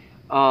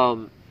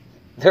 Um,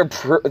 They're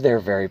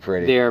very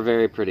pretty. they are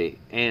very pretty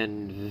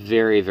and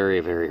very, very,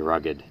 very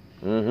rugged.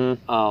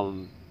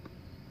 Mm-hmm.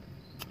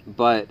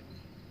 But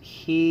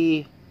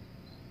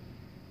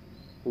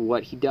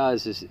what he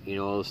does is,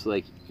 it's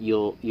like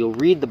you'll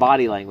read the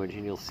body language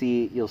and you'll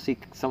see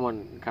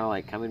someone kind of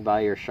like coming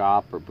by your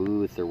shop or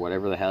booth or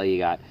whatever the hell you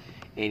got,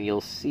 and you'll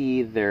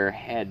see their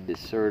head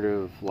sort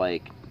of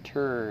like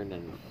turn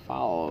and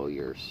follow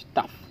your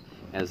stuff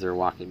as they're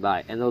walking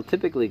by, and they'll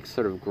typically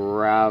sort of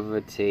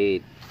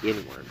gravitate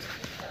inwards.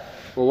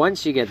 Well,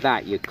 once you get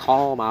that, you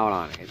call them out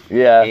on it.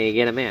 Yeah. And you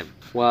get them in.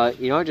 Well,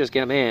 you don't just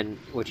get them in.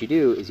 What you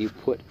do is you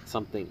put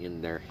something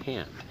in their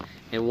hand.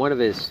 And one of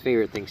his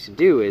favorite things to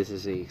do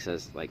is he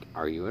says, like,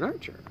 "Are you an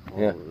archer?"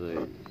 Yeah.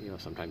 Well,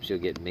 sometimes you'll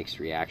get mixed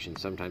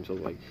reactions. Sometimes he'll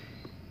be like,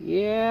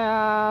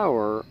 "Yeah,"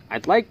 or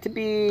 "I'd like to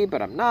be,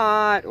 but I'm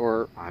not,"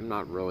 or "I'm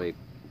not really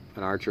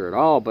an archer at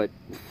all, but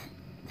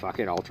fuck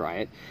it, I'll try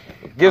it."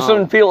 It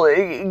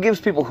gives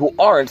people who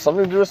aren't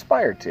something to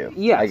aspire to.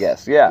 Yes. I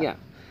guess. Yeah. Yeah.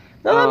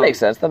 No, that makes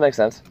sense. That makes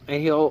sense.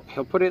 And he'll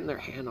put it in their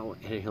hand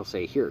and he'll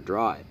say, "Here,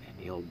 draw it."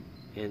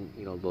 And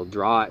they'll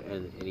draw it,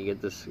 and you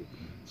get this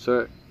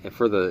sort. And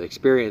for the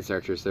experienced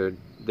archers, their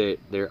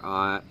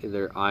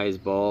eyes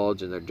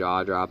bulge and their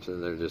jaw drops,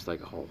 and they're just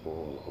like,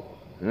 oh.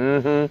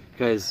 Mm-hmm.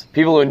 Because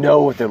People who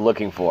know what they're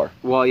looking for.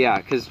 well, yeah,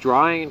 because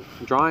drawing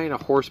a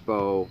horse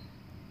bow,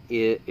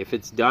 if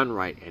it's done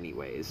right,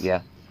 anyways,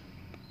 Yeah.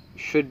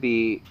 should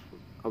be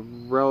a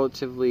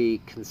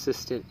relatively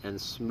consistent and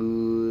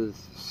smooth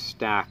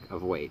stack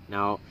of weight.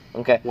 Now,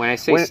 Okay. when I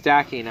say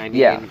stacking, I mean,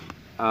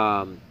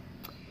 Yeah.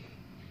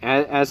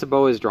 as a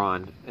bow is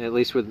drawn, at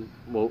least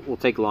we'll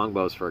take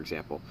longbows for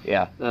example.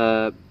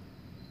 Yeah.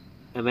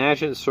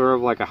 Imagine sort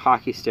of like a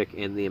hockey stick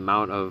in the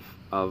amount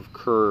of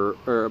curve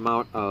or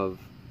amount of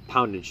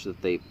poundage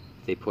that they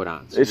put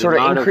on. So It sort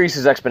of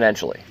increases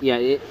exponentially.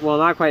 Yeah, well,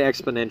 not quite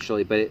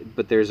exponentially,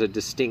 but there's a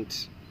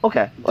distinct.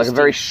 Okay. Like a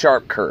very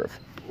sharp curve.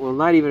 Well,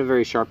 not even a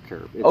very sharp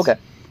curve. Okay.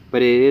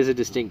 But it is a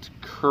distinct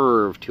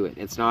curve to it.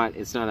 It's not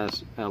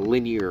a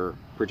linear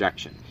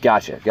projection.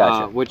 Gotcha.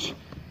 Which,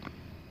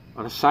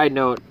 on a side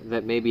note,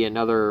 that may be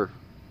another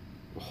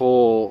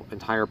whole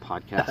entire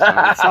podcast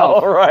on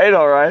itself.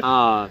 all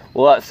right.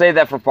 Well, save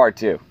that for part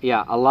 2.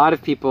 Yeah, a lot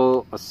of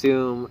people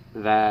assume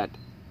that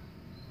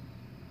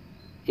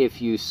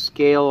if you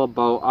scale a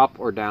bow up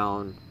or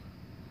down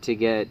to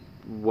get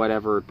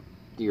whatever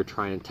you're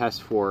trying to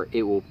test for,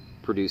 it will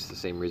produce the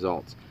same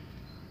results.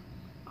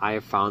 I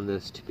have found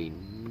this to be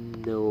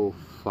no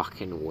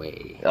fucking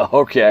way.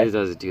 Okay. It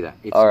doesn't do that.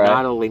 It's All right.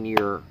 not a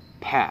linear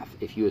path.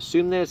 If you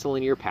assume that it's a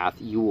linear path,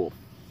 you will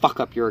fuck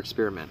up your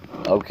experiment.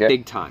 Okay.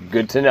 Big time.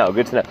 Good to know.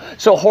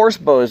 So horse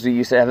bows,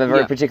 you say, have a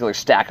very Yeah. particular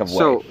stack of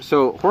weight.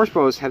 So horse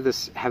bows have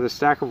this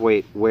stack of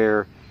weight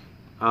where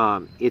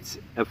it's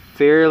a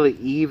fairly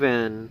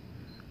even,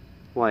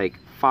 like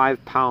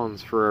 5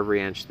 pounds for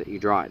every inch that you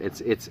draw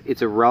it.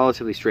 It's a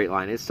relatively straight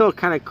line. It still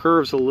kind of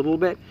curves a little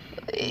bit,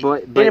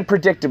 but in a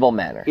predictable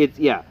manner.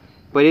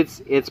 But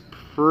it's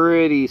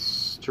pretty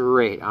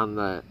straight on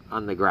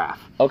the graph.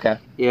 Okay.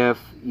 If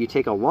you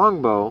take a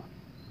longbow,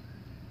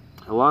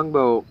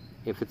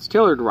 if it's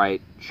tillered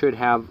right, should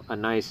have a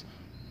nice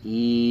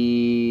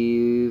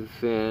even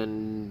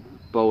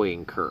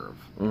bowing curve.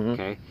 Mhm.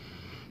 Okay,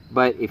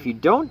 but if you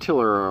don't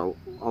tiller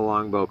a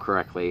longbow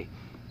correctly,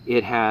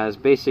 it has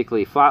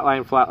basically flat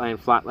line,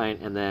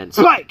 and then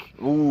spike.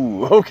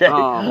 Ooh. Okay.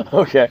 Um,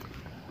 Okay.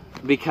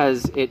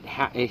 because it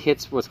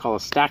hits what's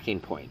called a stacking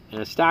point,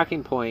 and a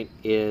stacking point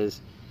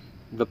is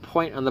the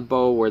point on the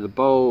bow where the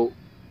bow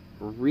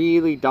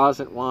really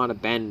doesn't want to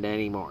bend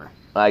anymore.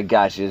 I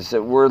got you.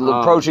 So we're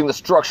approaching the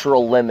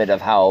structural limit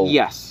of how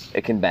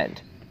it can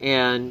bend.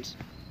 And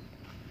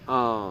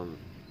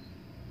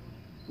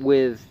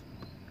with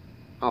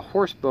a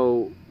horse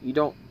bow, you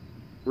don't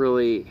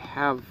really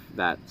have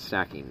that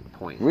stacking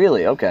point.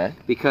 Really? Okay.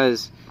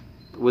 Because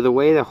with the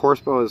way the horse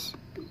bow is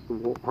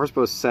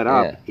set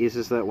up,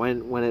 is that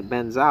when it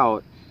bends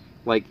out,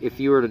 like if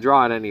you were to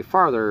draw it any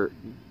farther,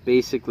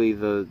 basically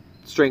the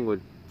string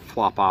would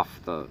flop off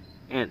the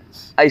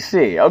ends. I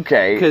see.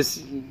 Okay.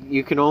 Because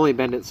you can only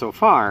bend it so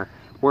far.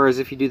 Whereas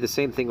if you do the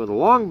same thing with a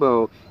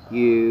longbow,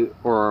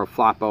 or a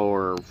flat bow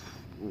or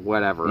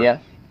whatever,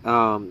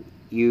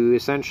 you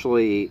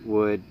essentially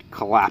would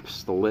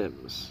collapse the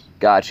limbs.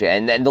 Gotcha.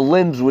 And the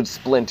limbs would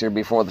splinter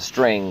before the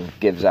string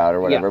gives out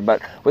or whatever.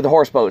 But with the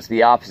horse bow, it's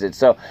the opposite.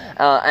 So,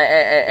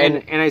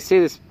 and I say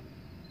this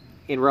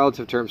in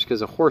relative terms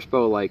because a horse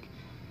bow, like,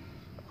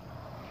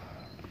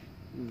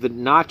 the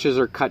notches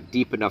are cut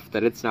deep enough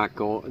that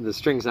the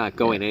string's not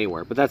going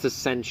anywhere. But that's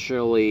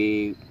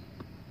essentially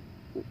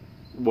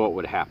what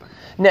would happen.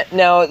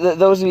 Now,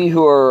 those of you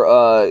who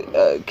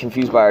are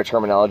confused by our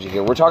terminology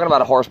here, we're talking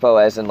about a horse bow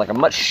as in like a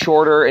much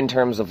shorter in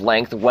terms of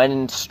length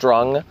when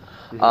strung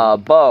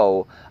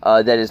bow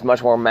that is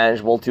much more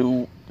manageable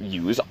to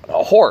use on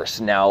a horse.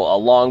 Now, a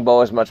long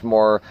bow is much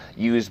more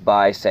used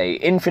by, say,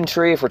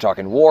 infantry if we're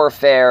talking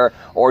warfare,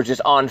 or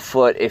just on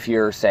foot if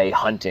you're, say,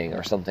 hunting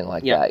or something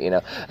like that, you know.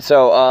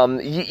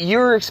 So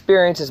your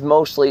experience is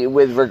mostly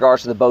with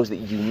regards to the bows that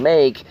you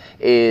make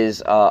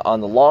is on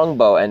the long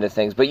bow end of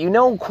things, but you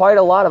know quite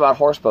a lot about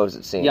horse bows,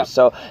 it seems.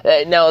 So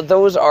now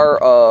those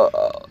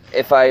are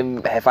if I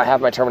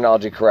have my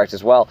terminology correct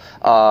as well,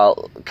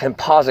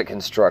 composite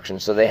construction.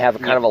 So they have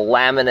kind of a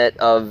laminate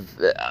of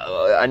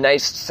a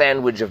nice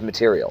sandwich of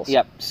materials.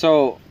 Yep.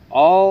 So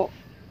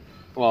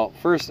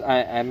first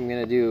I'm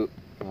going to do,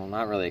 well,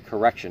 not really a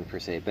correction per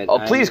se, but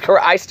please,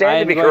 I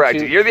stand to be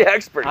corrected. You're the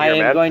expert here,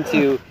 man. I am going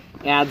to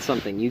add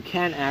something. You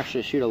can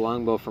actually shoot a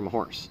longbow from a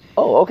horse.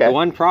 Oh, okay. The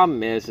one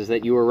problem is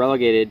that you are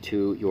relegated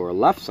to your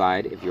left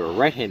side if you're a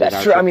right-handed That's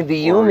archer. true. I mean,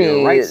 the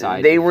Yumi, right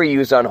side. they were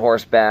used on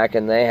horseback,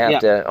 and they have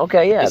to...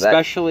 Okay, yeah.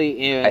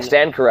 Especially I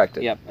stand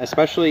corrected. Yep.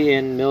 Especially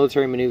in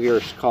military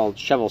maneuvers called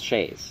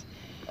chevauchés.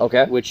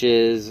 Okay. Which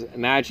is,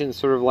 imagine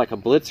sort of like a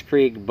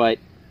blitzkrieg, but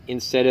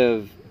instead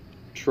of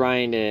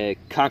trying to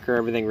conquer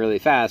everything really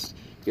fast,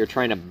 you're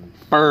trying to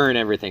burn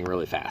everything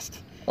really fast.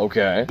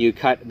 Okay. You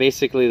cut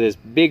basically this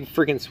big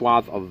freaking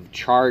swath of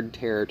charred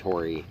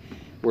territory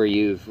where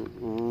you've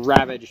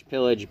ravaged,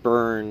 pillaged,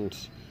 burned,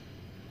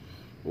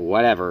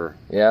 whatever.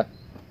 Yeah.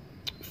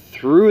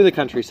 Through the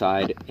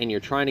countryside, and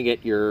you're trying to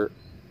get your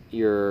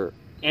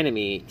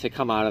enemy to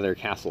come out of their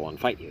castle and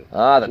fight you.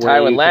 Ah, the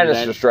Tywin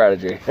Lannister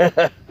strategy.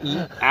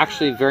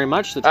 Actually, very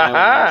much the Tywin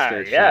Lannister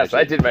strategy. Yes,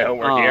 I did my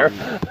homework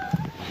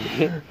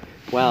here.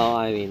 Well,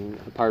 I mean,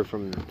 apart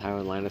from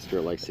Tywin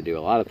Lannister likes to do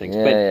a lot of things.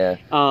 Yeah,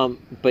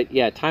 but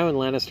yeah, Tywin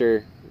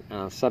Lannister,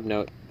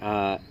 subnote,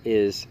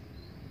 is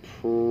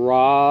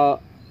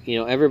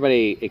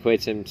everybody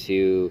equates him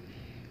to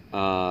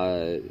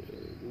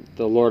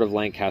the Lord of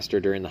Lancaster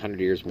during the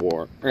 100 Years'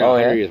 War.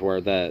 Years' War,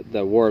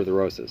 the War of the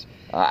Roses.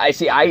 I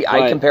see.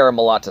 I compare him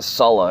a lot to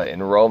Sulla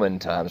in Roman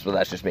times, but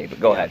that's just me. But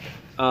go ahead.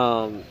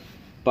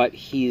 But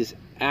he's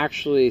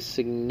actually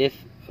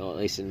significant, well, at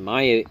least in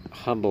my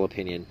humble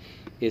opinion,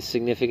 is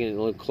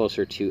significantly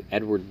closer to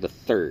Edward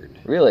III.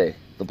 Really?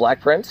 The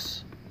Black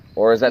Prince?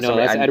 Or is that no,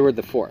 that's Edward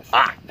IV.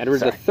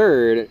 Edward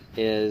III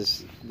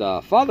is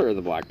the father of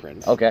the Black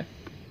Prince. Okay.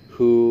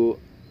 Who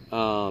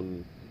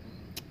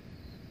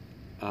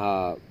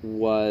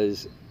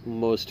was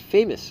most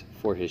famous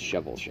for his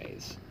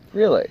chevauchés.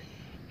 Really?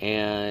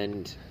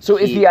 And so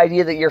is the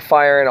idea that you're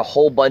firing a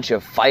whole bunch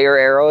of fire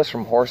arrows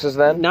from horses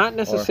then? Not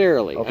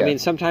necessarily. Okay. I mean,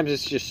 sometimes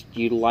it's just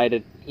you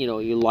light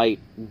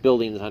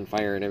buildings on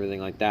fire and everything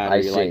like that, or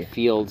you light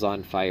fields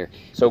on fire.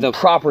 So the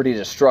property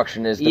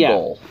destruction is the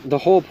goal. The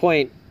whole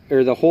point,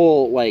 or the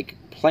whole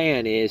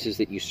plan is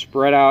that you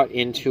spread out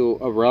into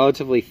a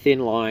relatively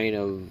thin line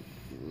of,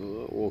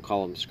 we'll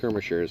call them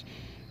skirmishers,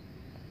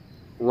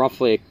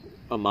 roughly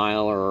a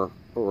mile or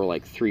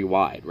 3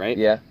 wide, right?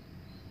 Yeah.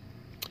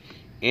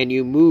 And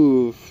you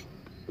move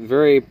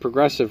very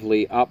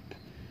progressively up,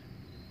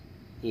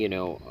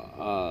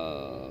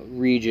 a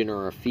region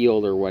or a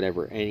field or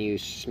whatever, and you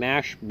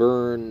smash,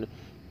 burn,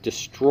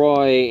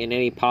 destroy in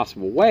any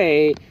possible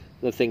way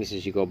the things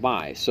as you go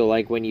by. So,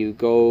 when you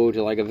go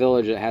to a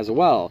village that has a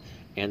well,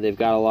 and they've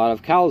got a lot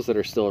of cows that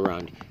are still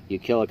around, you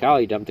kill a cow,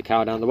 you dump the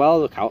cow down the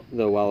well,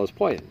 the well is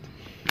poisoned.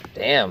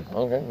 Damn.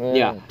 Okay.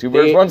 Yeah. 2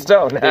 birds, 1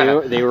 stone.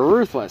 they were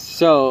ruthless.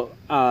 So,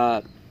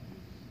 Tywin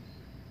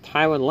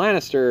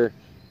Lannister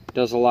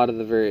does a lot of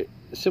the very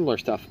similar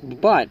stuff,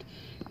 but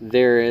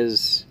there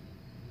is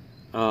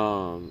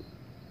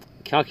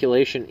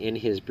calculation in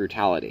his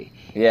brutality.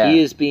 Yeah.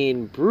 He is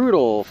being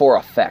brutal for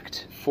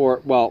effect.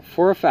 For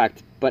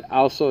effect, but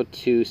also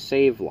to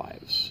save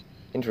lives.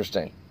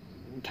 Interesting.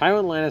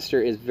 Tywin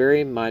Lannister is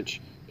very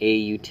much a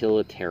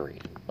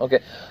utilitarian. Okay.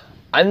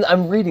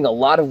 I'm reading a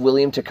lot of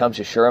William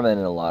Tecumseh Sherman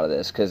in a lot of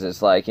this, because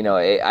it's like,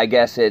 I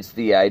guess it's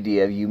the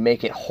idea of you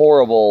make it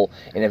horrible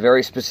in a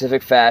very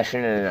specific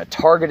fashion and in a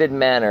targeted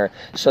manner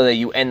so that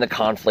you end the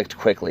conflict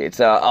quickly.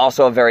 It's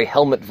also a very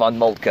Helmut von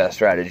Moltke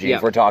strategy,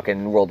 if we're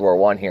talking World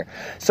War I here.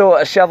 So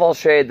a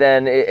chevauché,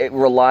 then, it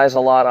relies a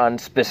lot on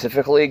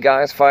specifically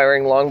guys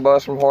firing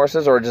longbows from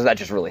horses, or does that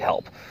just really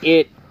help?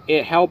 It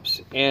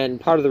helps,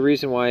 and part of the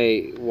reason why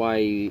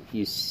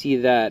you see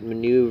that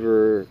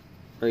maneuver,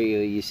 or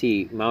you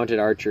see mounted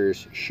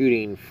archers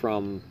shooting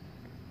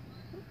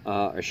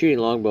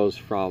longbows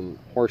from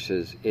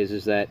horses,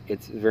 is that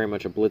it's very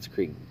much a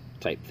blitzkrieg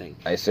type thing.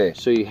 I see.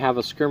 So you have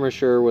a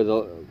skirmisher with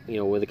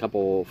a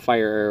couple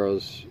fire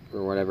arrows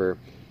or whatever,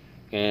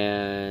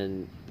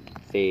 and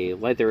they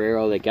light their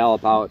arrow, they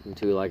gallop out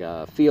into like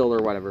a field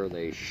or whatever,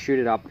 they shoot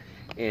it up,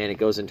 and it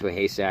goes into a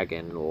haystack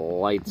and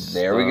lights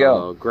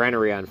go.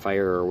 granary on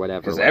fire or whatever.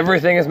 Because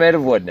everything is made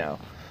of wood now.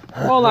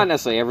 Well, not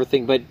necessarily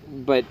everything,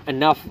 but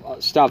enough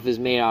stuff is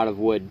made out of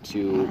wood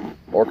to...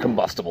 Or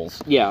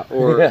combustibles. Yeah,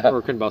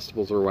 or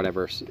combustibles or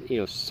whatever.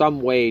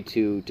 Some way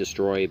to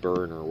destroy,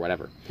 burn, or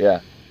whatever.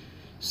 Yeah.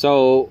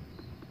 So,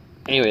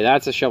 anyway,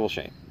 that's a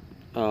chevauché.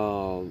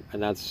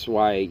 And that's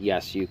why,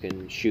 yes, you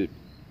can shoot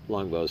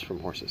longbows from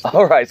horses.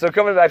 All right, so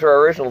coming back to our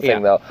original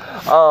thing, though.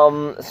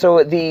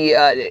 So the...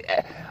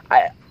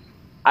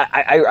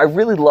 I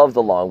really love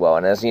the longbow,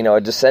 and as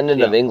a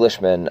descendant of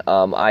Englishmen,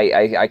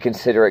 I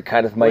consider it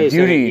kind of my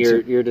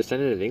duty. You're a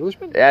descendant of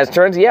Englishmen? As it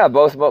turns,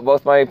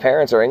 both my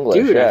parents are English.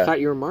 Dude, yeah. I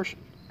thought you were Martian.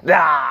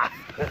 Ah!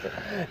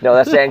 No,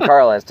 that's Dan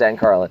Carlin. It's Dan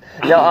Carlin.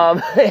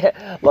 No,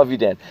 love you,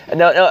 Dan.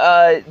 No.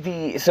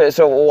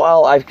 So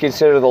while I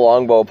consider the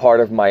longbow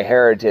part of my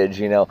heritage,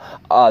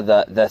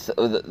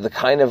 the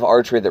kind of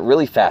archery that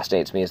really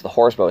fascinates me is the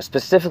horsebow,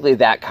 specifically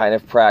that kind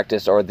of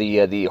practice, or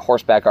the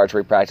horseback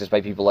archery practice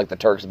by people like the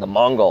Turks and the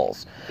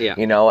Mongols. Yeah.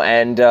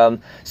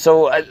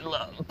 So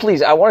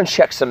please, I want to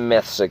check some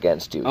myths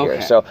against you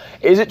here. So,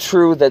 is it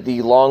true that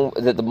the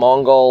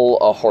Mongol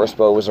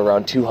horsebow was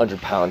around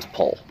 200 pounds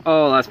pull?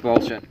 Oh, that's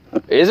bullshit.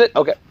 Is it?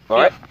 Okay. All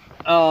right.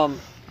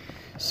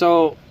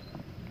 So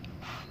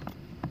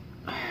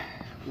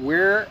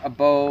where a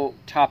bow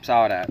tops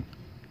out at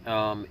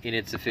in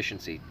its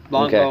efficiency.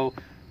 Longbow,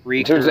 recurve.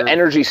 In terms of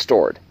energy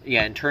stored.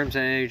 Yeah, in terms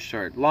of energy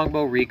stored.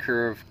 Longbow,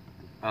 recurve,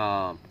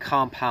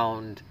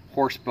 compound,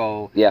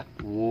 horsebow. Yeah.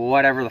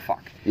 Whatever the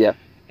fuck. Yeah.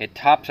 It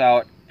tops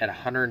out at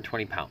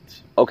 120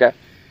 pounds. Okay.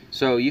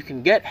 So you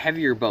can get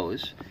heavier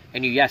bows,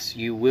 and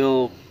you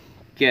will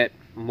get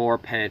more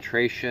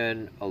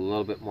penetration, a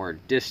little bit more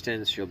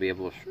distance. You'll be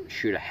able to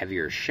shoot a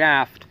heavier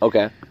shaft.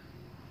 Okay.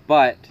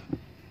 But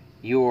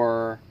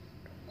your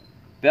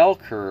bell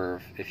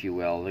curve, if you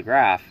will, the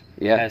graph,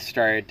 has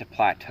started to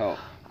plateau.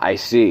 I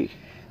see.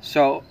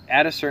 So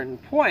at a certain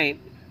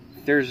point,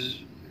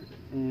 there's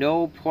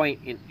no point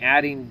in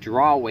adding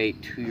draw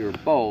weight to your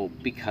bow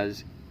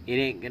because it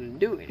ain't going to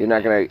do anything. You're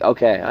not going to...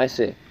 Okay, I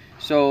see.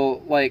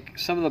 So, like,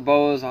 some of the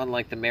bows on,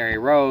 like, the Mary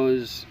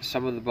Rose,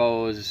 some of the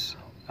bows...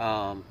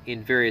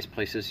 in various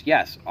places,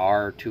 yes,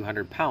 are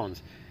 200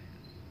 pounds,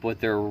 but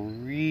they're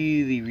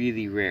really,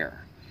 really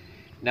rare.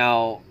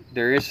 Now,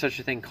 there is such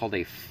a thing called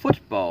a foot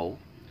bow,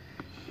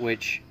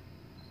 which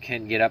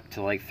can get up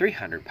to like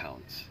 300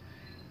 pounds.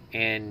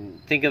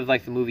 And think of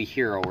like the movie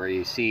Hero, where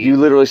you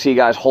literally see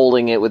guys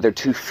holding it with their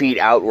 2 feet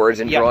outwards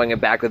and drawing it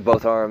back with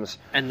both arms.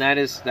 And that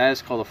is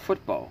called a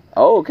foot bow.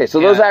 Oh, okay. So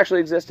those actually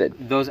existed.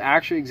 Those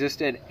actually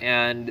existed,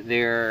 and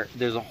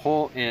there's a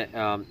whole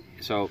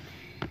so.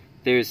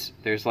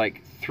 There's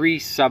like 3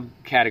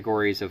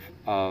 subcategories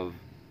of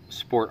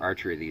sport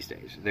archery these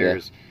days.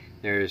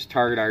 There's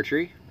target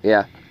archery.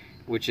 Yeah.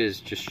 Which is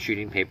just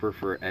shooting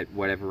paper at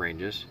whatever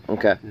ranges.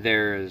 Okay.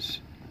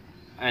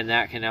 And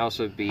that can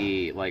also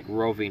be like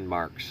roving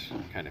marks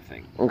kind of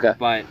thing. Okay.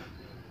 But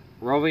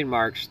roving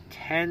marks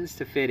tends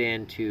to fit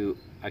into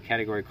a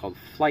category called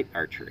flight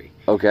archery.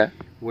 Okay.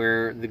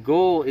 Where the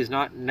goal is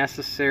not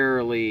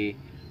necessarily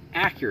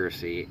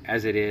accuracy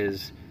as it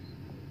is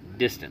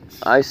distance.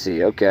 I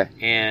see, okay.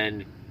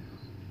 And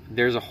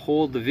there's a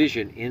whole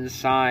division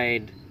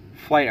inside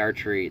flight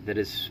archery that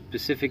is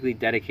specifically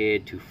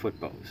dedicated to foot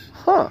bows.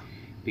 Huh.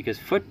 Because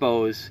foot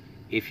bows,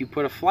 if you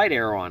put a flight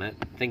arrow on it,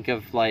 think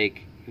of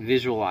like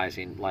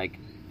visualizing, like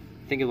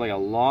think of like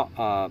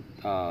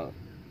a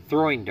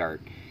throwing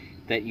dart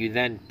that you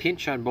then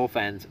pinch on both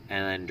ends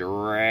and then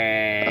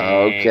drag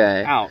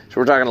out.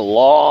 So we're talking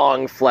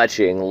long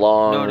fletching,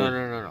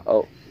 No.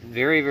 Oh.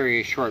 Very,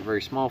 very short,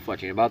 very small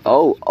fletching, about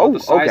the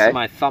size of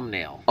my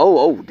thumbnail.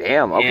 Oh,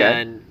 damn, okay.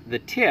 And the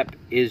tip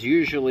is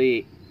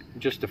usually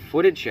just a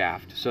footed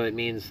shaft, so it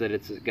means that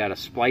it's got a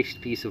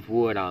spliced piece of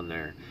wood on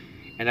there.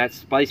 And that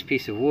spliced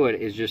piece of wood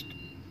is just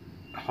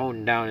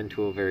honed down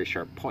into a very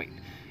sharp point.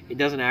 It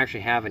doesn't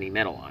actually have any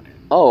metal on it.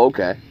 Oh,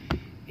 okay.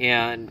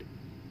 And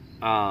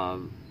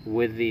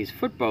with these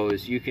foot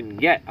bows, you can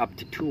get up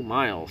to 2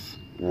 miles.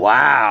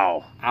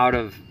 Wow. Out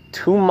of...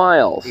 2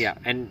 miles? Yeah,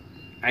 and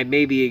I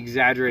may be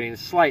exaggerating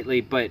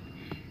slightly, but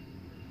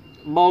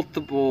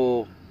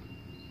multiple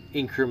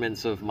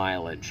increments of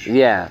mileage.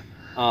 Yeah.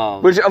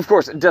 Which, of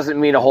course, doesn't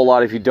mean a whole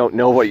lot if you don't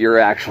know what you're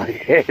actually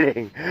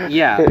hitting.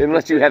 Yeah.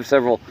 Unless you have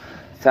several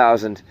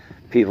thousand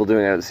people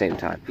doing it at the same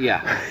time.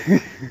 Yeah.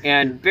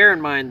 And bear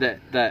in mind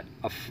that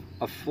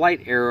a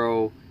flight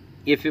arrow,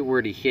 if it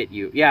were to hit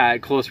you,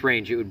 at close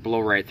range, it would blow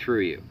right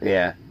through you.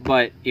 Yeah.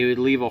 But it would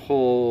leave a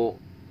hole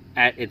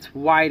at its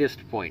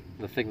widest point,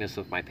 the thickness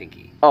of my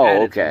pinky. Oh,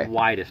 at okay. Its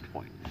widest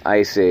point.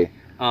 I see.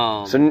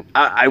 So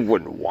I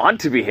wouldn't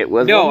want to be hit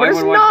with No, one, but I it's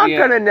wouldn't want not to be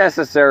going to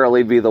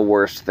necessarily be the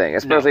worst thing,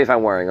 especially if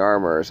I'm wearing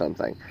armor or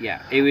something.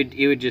 Yeah, it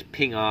would just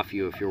ping off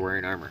you if you're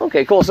wearing armor.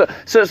 Okay, cool. So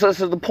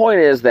the point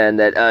is then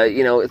that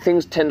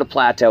things tend to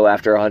plateau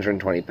after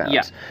 120 pounds.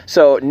 Yeah.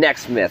 So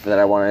next myth that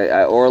I want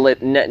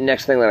to,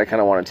 next thing that I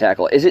kind of want to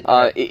tackle is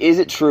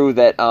it true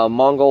that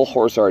Mongol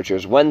horse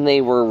archers, when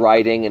they were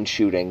riding and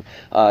shooting,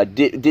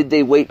 did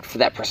they wait for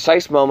that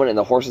precise moment in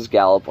the horse's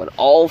gallop when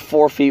all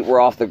 4 feet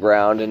were off the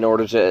ground in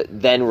order to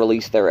then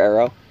release their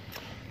arrow?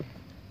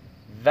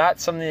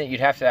 That's something that you'd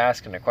have to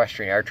ask an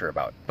equestrian archer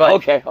about. But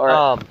okay, all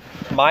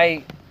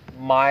right.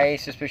 My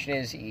suspicion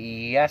is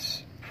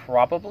yes,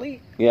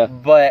 probably. Yeah.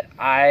 But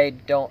I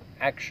don't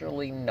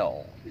actually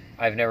know.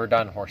 I've never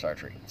done horse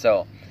archery,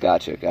 so.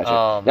 Gotcha.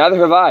 Neither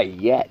have I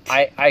yet.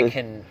 I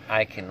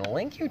can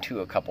link you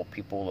to a couple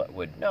people that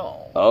would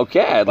know.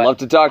 Okay, I'd love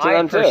to talk to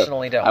them too. I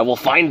personally don't. I will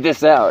find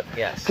this out.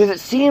 Yes. Because it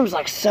seems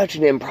like such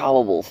an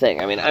improbable thing.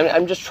 I mean,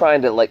 I'm just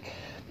trying to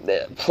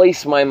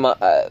place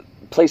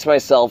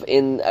myself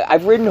in.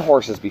 I've ridden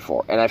horses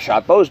before, and I've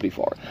shot bows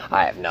before.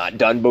 I have not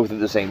done both at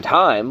the same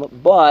time,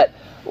 but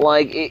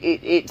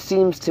it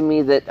seems to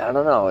me that I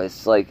don't know.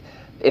 It's like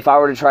if I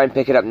were to try and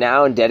pick it up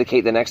now and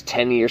dedicate the next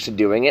 10 years to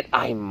doing it,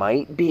 I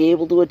might be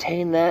able to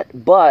attain that.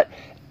 But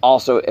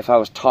also, if I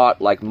was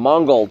taught like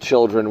Mongol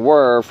children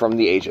were from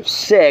the age of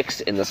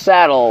 6 in the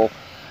saddle.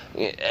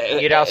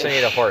 You'd also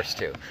need a horse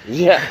too.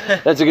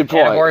 Yeah, that's a good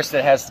point. And a horse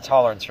that has the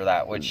tolerance for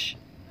that, which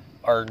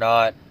are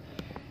not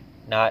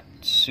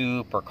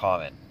super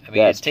common. I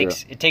mean,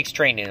 it takes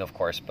training, of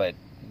course, but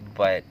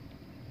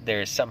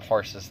there's some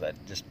horses that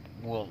just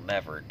will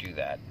never do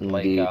that.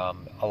 Indeed. Like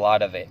a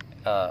lot of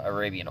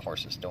Arabian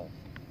horses don't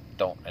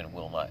and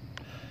will not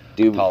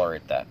do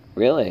tolerate that.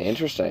 Really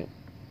interesting.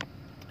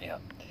 Yeah.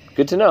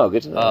 Good to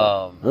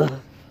know.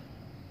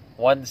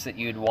 Ones that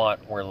you'd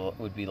want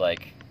would be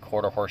like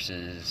quarter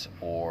horses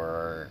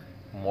or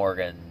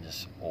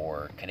Morgans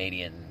or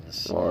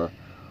Canadians or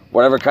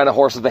whatever kind of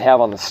horses they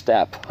have on the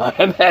steppe. I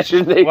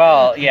imagine they.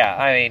 Well, yeah.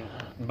 I mean,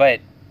 but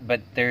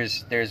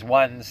there's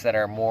ones that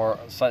are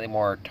slightly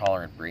more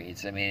tolerant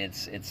breeds. I mean,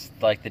 it's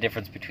like the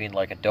difference between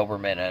like a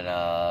Doberman and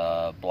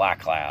a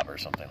Black Lab or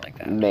something like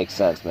that. Makes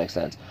sense.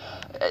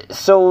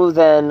 So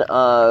then,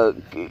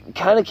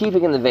 kind of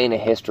keeping in the vein of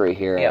history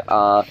here.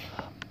 Yeah.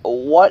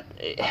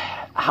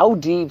 How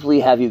deeply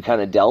have you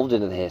kind of delved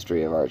into the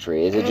history of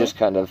archery? Is it just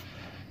kind of?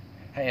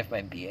 I have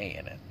my BA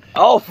in it.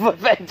 Oh,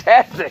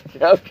 fantastic!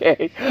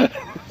 Okay,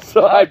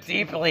 so how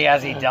deeply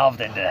has he delved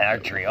into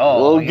archery?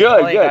 Oh, well, he's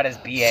only got his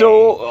BA.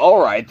 So,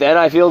 all right, then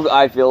I feel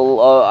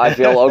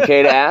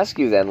okay to ask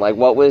you then. Like,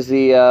 what was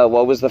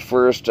the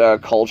first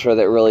culture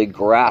that really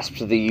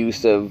grasped the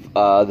use of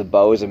the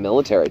bow as a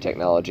military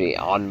technology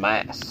en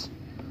masse?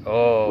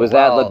 Was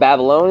that the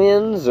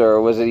Babylonians,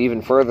 or was it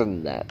even further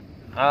than that?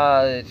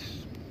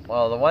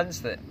 Well, the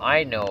ones that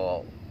I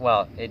know,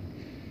 it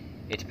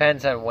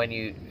depends on when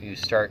you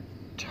start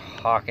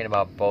talking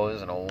about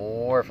bows in a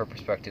warfare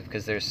perspective,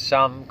 because there's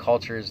some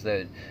cultures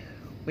that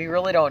we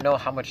really don't know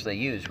how much they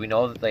use. We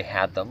know that they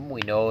had them.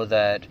 We know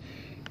that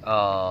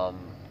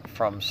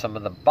from some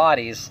of the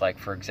bodies, like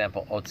for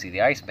example Otzi the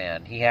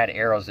Iceman, he had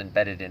arrows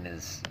embedded in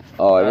his.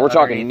 Oh, and we're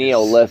talking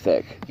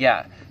Neolithic.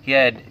 Yeah, he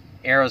had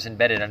arrows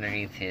embedded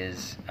underneath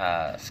his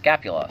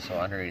scapula, so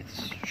underneath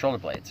his shoulder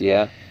blades.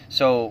 Yeah.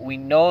 So we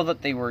know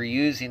that they were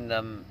using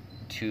them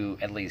to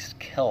at least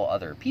kill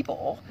other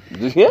people.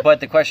 Yeah. But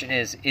the question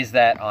is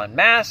that en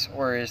masse,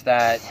 or is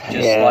that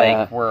just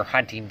like we're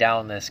hunting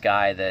down this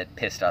guy that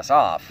pissed us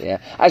off? Yeah.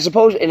 I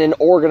suppose in an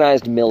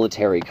organized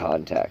military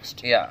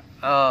context. Yeah.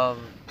 You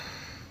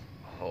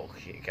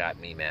got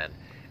me, man.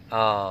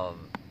 I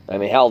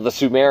mean, hell, the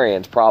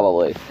Sumerians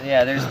probably.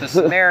 Yeah, there's the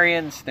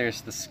Sumerians, there's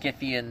the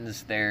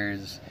Scythians,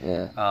 there's...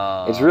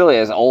 Yeah. It's really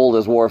as old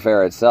as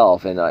warfare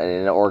itself in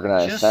an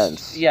organized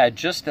sense. Yeah,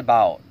 just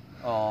about.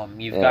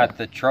 You've got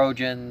the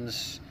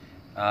Trojans,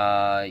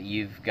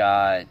 you've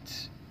got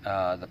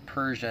the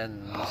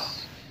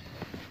Persians.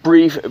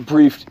 Brief.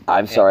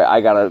 I'm sorry, I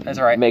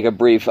gotta make a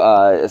brief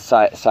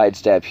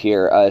sidestep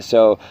here.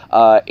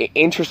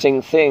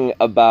 Interesting thing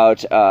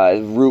about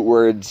root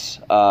words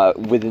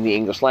within the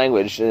English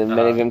language, and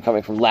many of them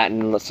coming from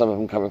Latin, some of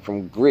them coming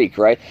from Greek,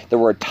 right? The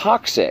word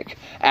toxic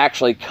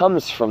actually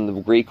comes from the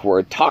Greek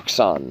word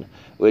toxon,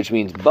 which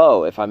means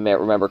bow, if I may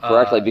remember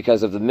correctly,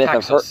 because of the myth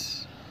of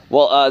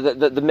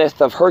the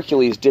myth of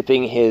Hercules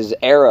dipping his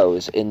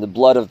arrows in the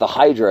blood of the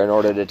Hydra in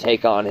order to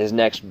take on his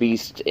next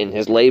beast in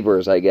his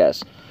labors, I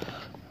guess.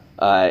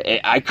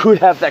 I could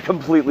have that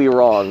completely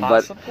wrong,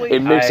 Possibly. but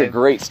it makes a I've-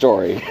 great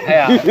story.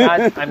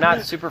 Yeah, I'm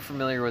not super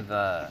familiar with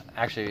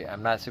actually,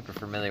 I'm not super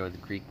familiar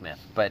with Greek myth,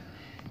 but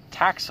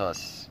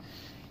Taxos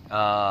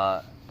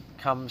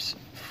comes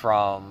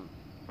from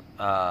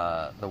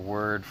the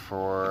word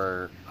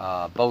for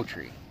bow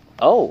tree.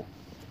 Oh,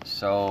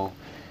 So,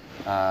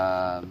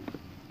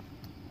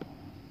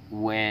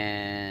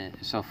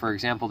 for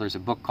example, there's a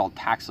book called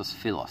Taxos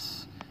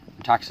Philos,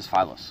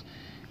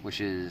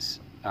 which is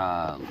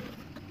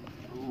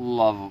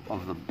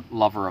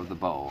lover of the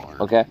bow,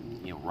 or Okay.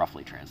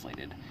 roughly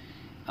translated.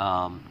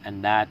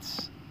 And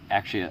that's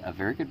actually a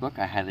very good book.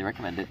 I highly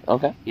recommend it.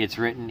 okay. It's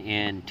written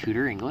in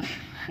Tudor English,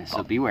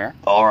 so beware.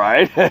 All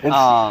right.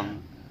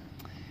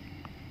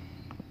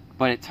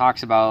 But it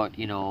talks about,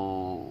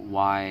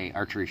 why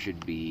archery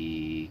should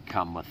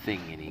become a thing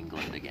in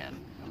England again,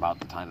 about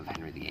the time of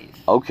Henry VIII.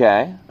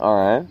 Okay. All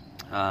right.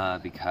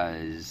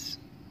 Because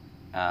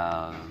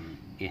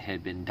it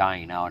had been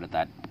dying out at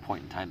that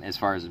point in time as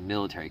far as the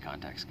military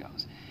context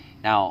goes.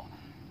 Now,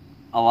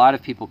 a lot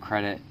of people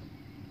credit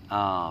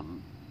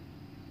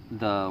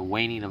the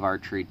waning of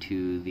archery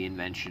to the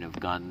invention of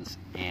guns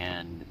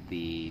and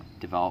the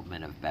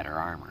development of better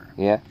armor.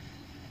 Yeah.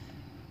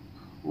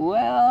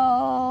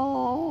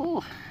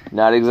 Well,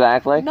 Not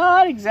exactly.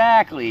 not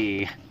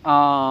exactly.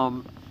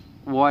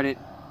 Probably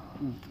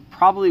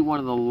one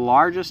of the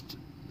largest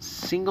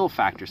single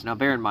factors. Now,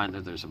 bear in mind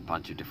that there's a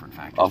bunch of different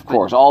factors. Of but-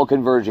 course, all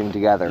converging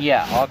together.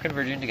 Yeah, all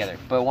converging together.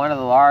 But one of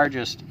the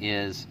largest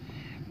is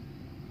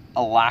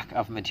a lack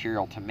of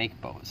material to make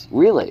bows.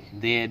 Really?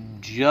 They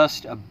had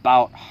just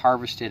about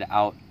harvested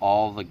out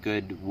all the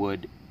good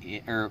wood,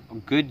 or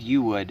good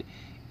yew wood,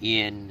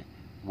 in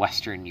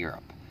Western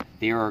Europe.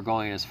 They were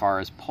going as far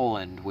as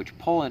Poland, which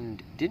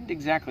Poland didn't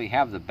exactly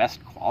have the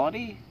best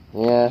quality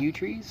Yeah. yew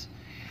trees.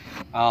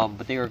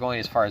 But they were going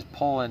as far as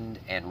Poland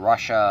and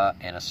Russia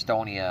and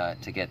Estonia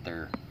to get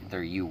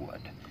their yew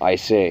wood. I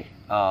see.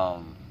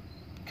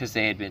 Because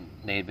they had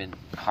been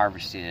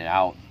harvesting it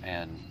out,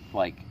 and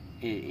like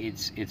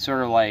it's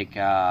sort of like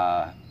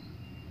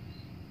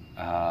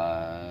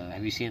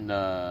have you seen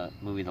the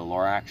movie The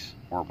Lorax,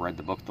 or read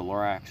the book The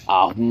Lorax?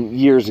 Oh,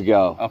 years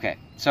ago. Okay,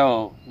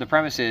 so the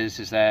premise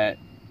is that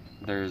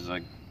there's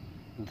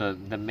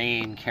the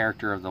main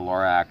character of the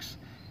Lorax.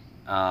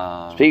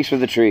 Speaks for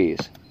the trees.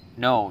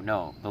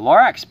 No, the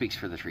Lorax speaks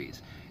for the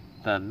trees.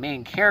 The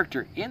main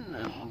character in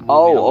the movie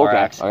Oh, The okay,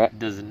 Lorax okay.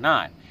 does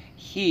not.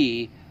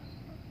 He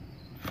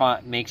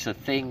makes a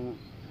thing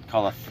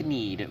called a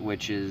thneed,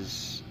 which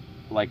is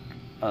like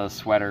a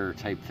sweater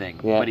type thing,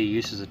 Yeah. but he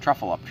uses a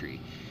truffle up tree,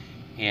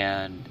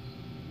 and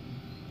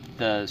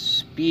the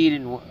speed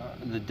and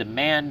the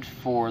demand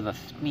for the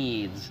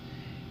thneeds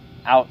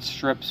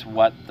outstrips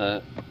what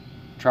the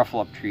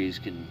truffle up trees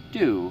can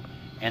do,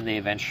 and they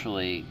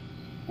eventually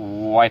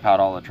wipe out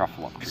all the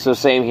truffle up trees. So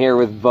same here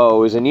with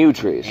bows and yew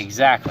trees.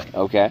 Exactly.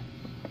 Okay.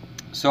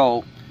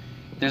 So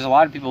there's a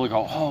lot of people who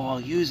go, "Oh, I'll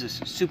use this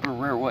super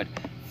rare wood."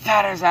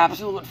 That is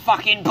absolute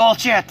fucking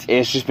bullshit.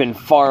 It's just been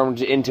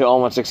farmed into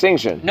almost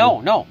extinction.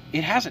 No,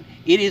 it hasn't.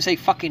 It is a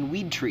fucking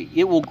weed tree.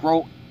 It will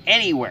grow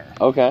anywhere,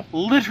 Okay.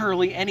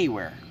 literally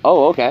anywhere.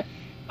 Oh, okay.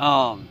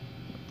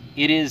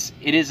 It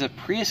is a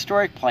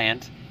prehistoric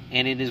plant,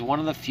 and it is one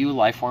of the few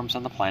life forms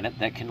on the planet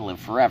that can live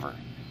forever.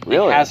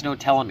 Really? It has no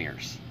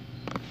telomeres.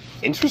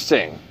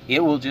 Interesting.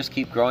 It will just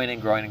keep growing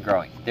and growing and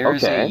growing. There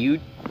is Okay. a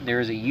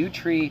yew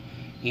tree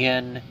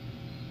in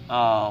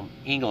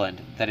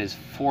England that is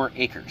 4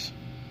 acres.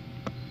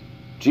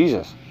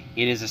 Jesus.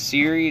 It is a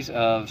series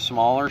of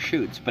smaller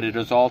shoots, but it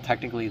is all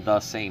technically the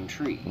same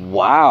tree.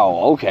 Wow.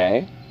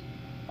 Okay.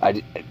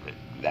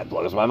 That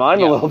blows my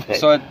mind a little bit.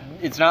 So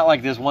it's not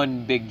like this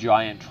one big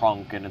giant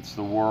trunk and it's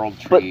the world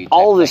but tree.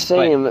 all the type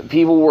thing, same,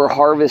 people were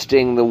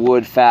harvesting the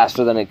wood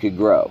faster than it could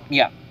grow. but-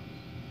 yeah,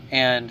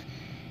 and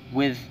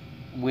with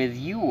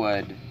yew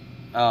wood,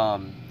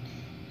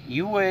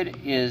 yew wood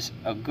is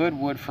a good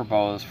wood for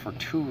bows for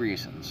 2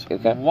 reasons.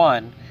 Okay.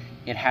 One,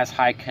 it has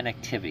high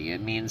connectivity.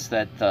 It means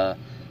that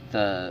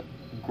the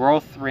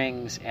growth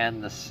rings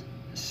and the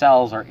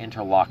cells are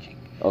interlocking,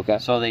 Okay.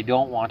 so they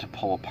don't want to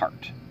pull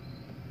apart.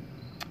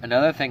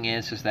 Another thing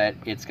is that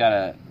it's got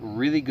a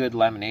really good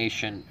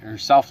lamination or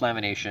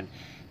self-lamination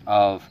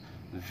of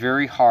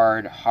very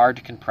hard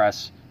to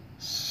compress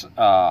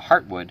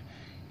heartwood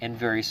and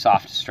very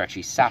soft,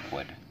 stretchy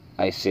sapwood.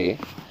 I see.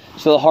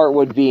 So the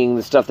heartwood being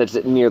the stuff that's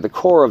near the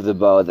core of the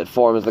bow that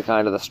forms the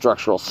kind of the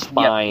structural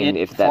spine, It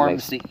if that forms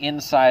makes the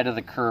inside of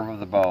the curve of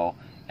the bow,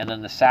 and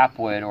then the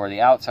sapwood or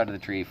the outside of the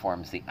tree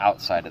forms the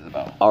outside of the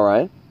bow. All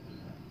right.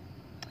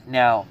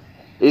 Now,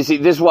 You see,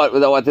 this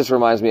what this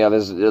reminds me of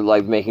is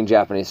like making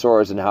Japanese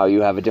swords and how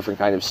you have a different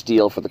kind of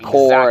steel for the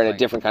core and a Exactly.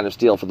 different kind of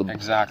steel for the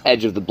Exactly.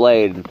 edge of the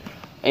blade.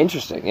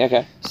 Interesting. Yeah,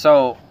 okay.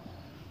 so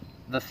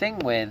the thing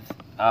with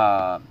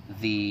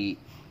the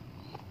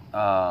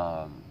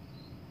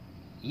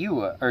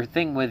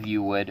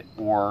yew wood,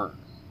 or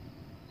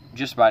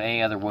just about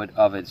any other wood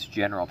of its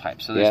general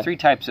type. So there's Yeah. 3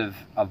 types of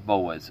bow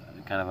woods,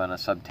 kind of on a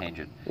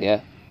sub-tangent. Yeah.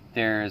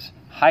 There's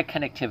high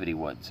connectivity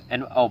woods.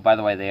 And, oh, by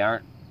the way, they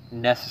aren't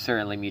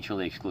necessarily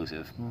mutually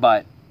exclusive,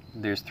 but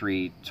there's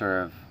three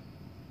sort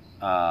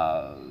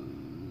of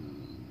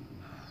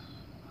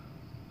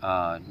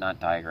not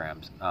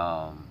diagrams.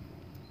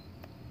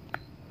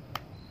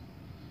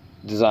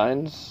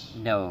 Designs?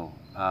 No.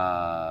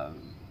 Not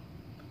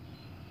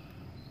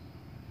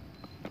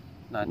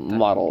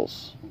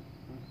Models.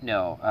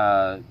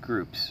 No.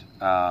 Groups.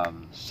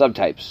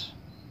 Subtypes.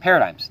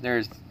 Paradigms.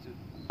 There's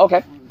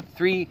Okay.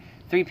 three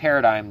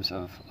paradigms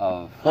of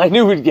I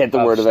knew we'd get the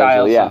of word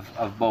styles eventually, yeah.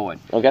 of bowwood.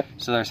 Okay.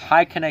 So there's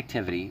high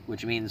connectivity,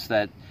 which means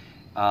that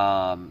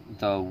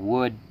the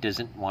wood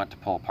doesn't want to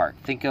pull apart.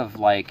 Think of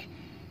like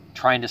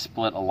trying to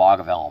split a log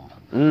of elm.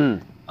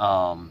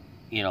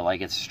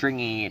 Like it's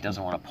stringy, it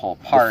doesn't want to pull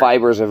apart. The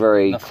fibers are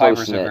very The close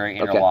fibers are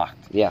very Okay.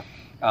 interlocked. Yeah.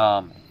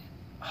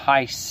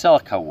 High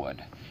silica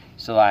wood.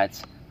 So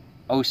that's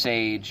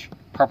Osage,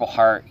 Purple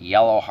Heart,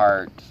 Yellow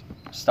Heart,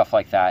 stuff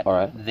like that. All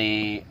right.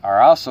 They are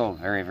also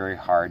very, very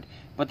hard,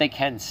 but they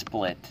can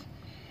split.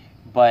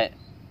 But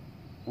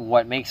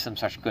what makes them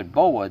such good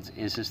bowwoods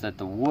is that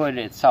the wood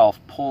itself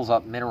pulls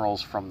up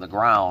minerals from the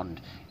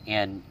ground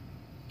and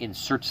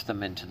inserts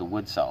them into the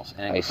wood cells.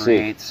 And it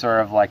creates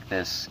sort of like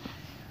this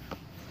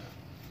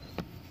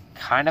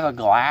kind of a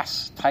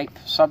glass type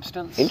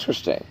substance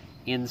Interesting.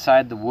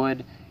 inside the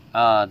wood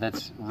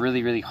that's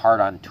really, really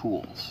hard on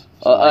tools.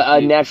 So A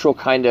natural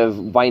kind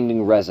of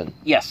binding resin.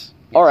 Yes.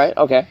 All right.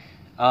 Okay.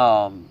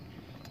 And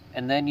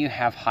then you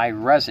have high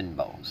resin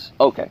bows,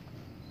 Okay.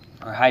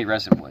 or high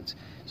resin woods.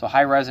 So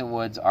high resin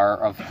woods are,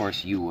 of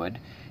course, yew wood.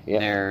 Yeah.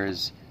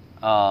 There's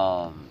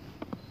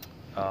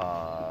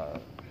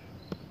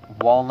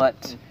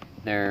walnut.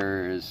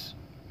 There's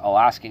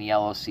Alaskan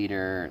yellow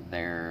cedar.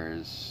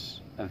 There's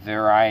a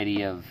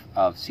variety of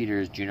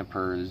cedars,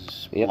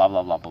 junipers, Yep. blah,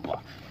 blah, blah, blah,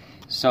 blah.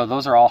 So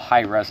those are all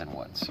high resin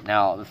woods.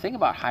 Now, the thing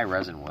about high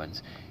resin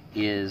woods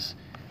is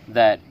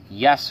that,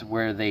 yes,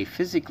 where they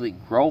physically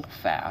grow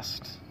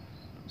fast,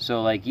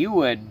 so like yew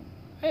wood,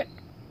 it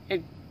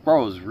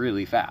grows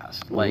really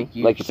fast. Like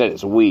you said,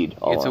 it's a weed.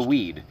 Almost. It's a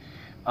weed.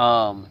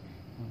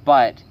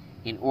 But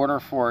in order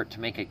for it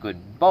to make a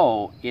good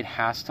bow, it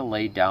has to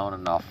lay down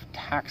enough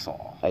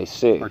Taxol. I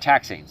see. Or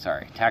Taxane,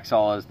 sorry.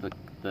 Taxol is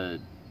the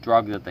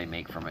drug that they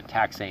make from it.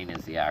 Taxane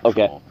is the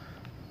actual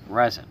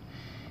resin.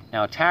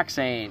 Now,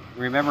 Taxane,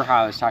 remember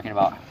how I was talking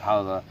about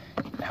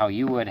how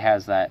yew wood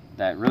has that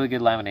really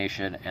good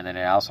lamination, and then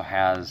it also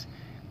has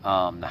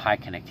the high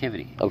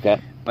connectivity.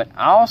 Okay. But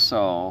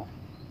also,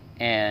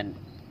 and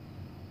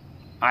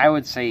I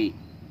would say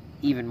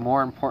even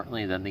more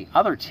importantly than the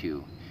other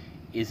two,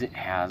 is it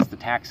has the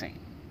taxane.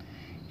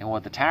 And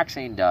what the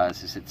taxane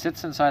does is it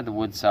sits inside the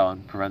wood cell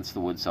and prevents the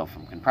wood cell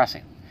from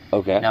compressing.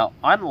 Okay. Now,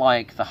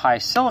 unlike the high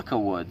silica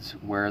woods,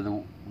 where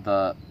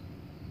the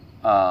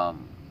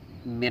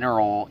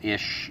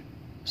mineral-ish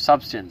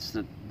substance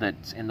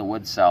that's in the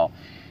wood cell,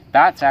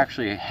 that's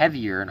actually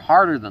heavier and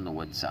harder than the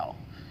wood cell.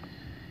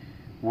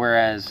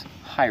 Whereas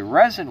high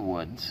resin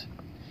woods,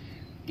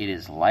 it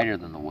is lighter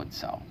than the wood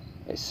cell.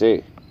 I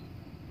see.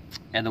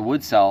 And the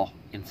wood cell,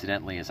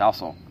 incidentally, is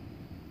also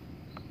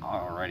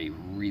already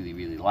really,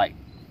 really light.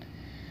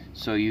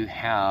 So you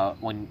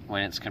have, when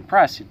it's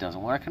compressed, it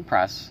doesn't want to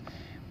compress,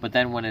 but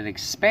then when it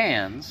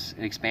expands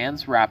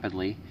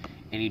rapidly,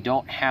 and you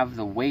don't have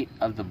the weight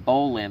of the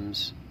bow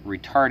limbs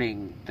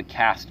retarding the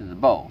cast of the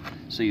bow.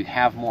 So you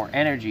have more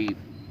energy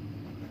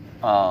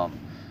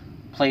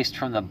placed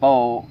from the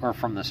bow, or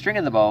from the string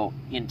of the bow,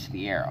 into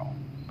the arrow.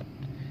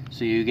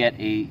 So you get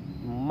a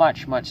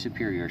much, much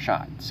superior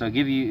shot. So to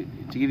give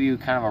you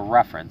kind of a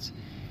reference,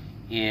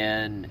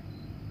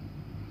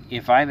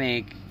 if I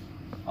make,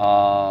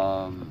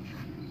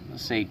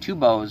 say, two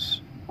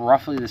bows,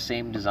 roughly the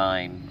same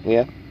design.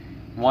 Yeah.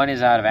 One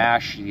is out of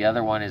ash, the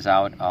other one is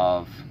out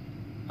of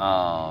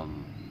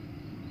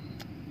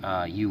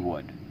yew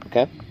wood.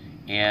 Okay.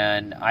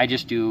 And I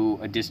just do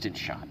a distance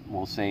shot.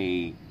 We'll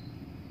say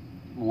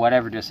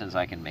whatever distance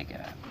I can make it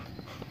at.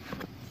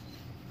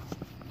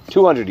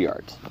 200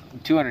 yards.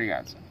 200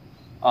 yards.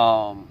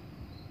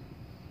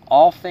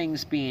 All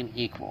things being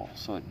equal,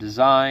 so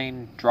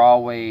design, draw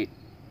weight,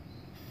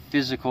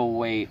 physical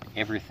weight,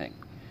 everything,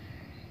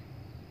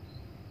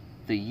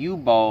 the yew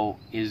bow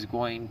is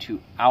going to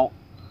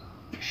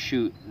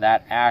outshoot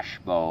that ash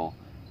bow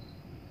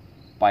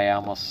by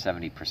almost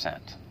 70%.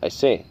 I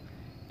see.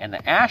 And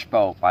the ash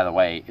bow, by the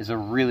way, is a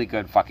really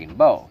good fucking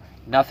bow.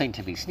 Nothing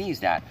to be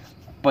sneezed at,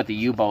 but the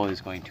yew bow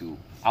is going to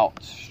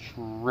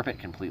outstrip it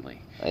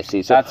completely. I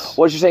see. So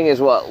what you're saying is,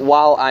 well,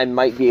 while I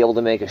might be able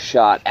to make a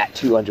shot at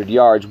 200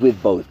 yards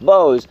with both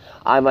bows,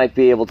 I might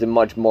be able to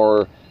much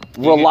more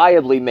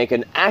reliably make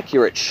an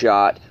accurate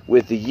shot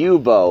with the yew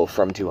bow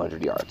from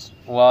 200 yards.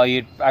 Well,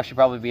 you'd actually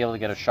probably be able to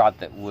get a shot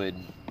that would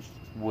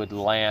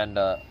land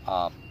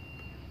a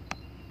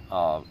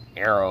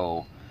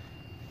arrow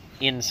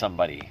in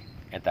somebody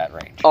at that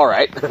range. All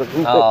right.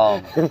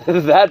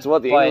 That's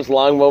what the English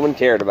longbowman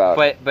cared about.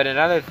 But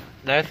another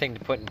thing to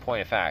put in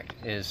point of fact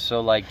is,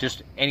 so like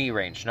just any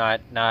range,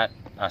 not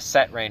a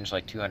set range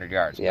like 200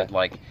 yards, Yeah. but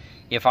like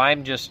if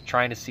I'm just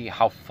trying to see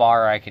how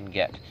far I can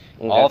get,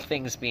 all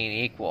things being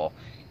equal,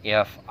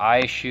 if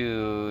I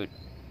shoot,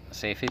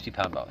 say, a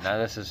 50-pound bow. Now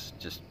this is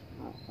just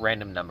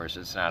random numbers.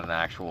 It's not an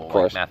actual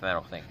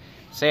mathematical thing.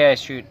 Say I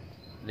shoot,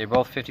 they're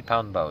both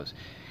 50-pound bows.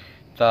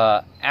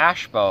 The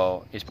ash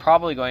bow is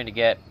probably going to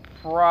get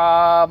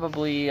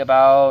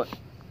about,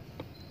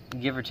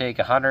 give or take,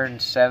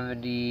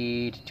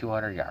 170 to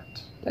 200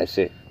 yards. I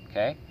see.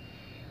 Okay?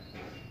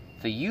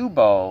 The yew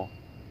bow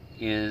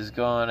is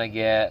going to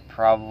get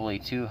probably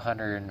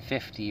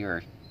 250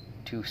 or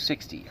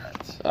 260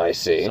 yards. I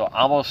see. So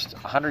almost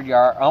 100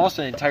 yards, almost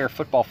an entire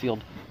football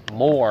field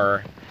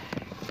more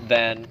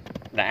than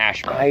the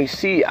ash bow. I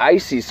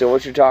see. So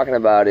what you're talking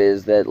about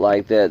is that,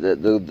 like,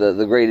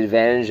 the great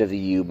advantage of the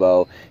yew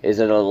bow is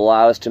that it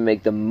allows to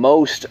make the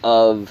most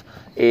of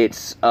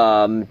its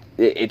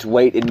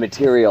weight in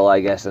material. I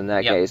guess in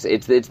that case,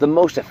 it's the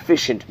most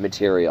efficient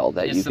material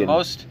that you can. It's the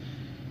most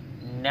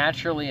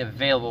naturally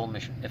available,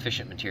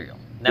 efficient material.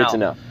 Now, good to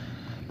know.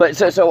 But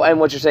so, and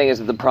what you're saying is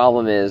that the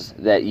problem is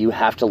that you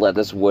have to let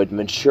this wood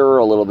mature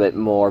a little bit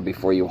more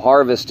before you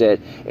harvest it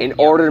in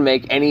order to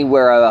make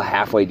anywhere a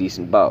halfway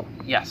decent bow.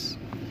 Yes.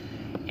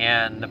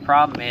 And the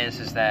problem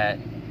is that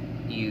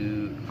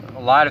a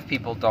lot of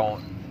people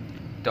don't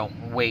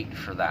wait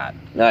for that.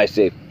 I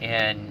see.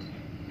 And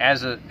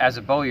as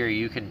a bowyer,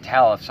 you can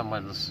tell if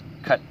someone's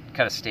cut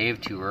a stave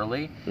too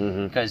early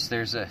because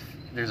there's a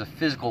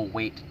physical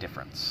weight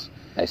difference.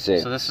 I see.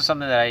 So this is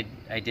something that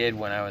I did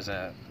when I was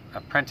a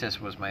apprentice.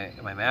 Was my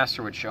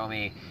master would show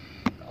me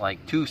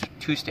like two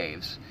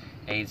staves,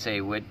 and he'd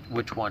say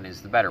which one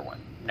is the better one.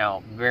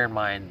 Now bear in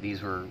mind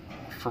these were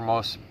for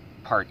most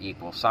part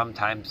equal.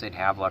 Sometimes they'd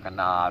have like a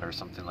knot or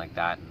something like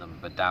that in them,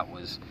 but that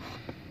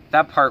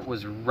part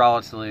was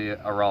relatively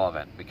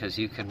irrelevant because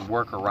you can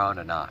work around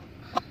a knot.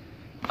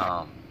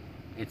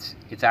 It's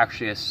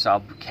actually a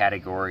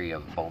subcategory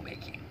of bow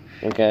making.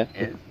 Okay.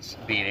 It's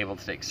being able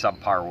to take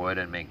subpar wood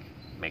and make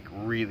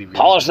really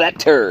polish that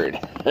turd.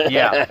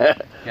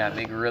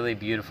 Make really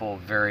beautiful,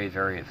 very,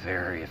 very,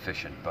 very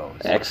efficient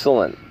bows.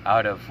 Excellent.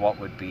 Out of what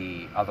would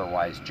be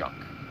otherwise junk.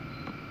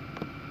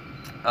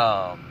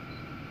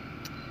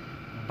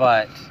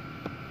 But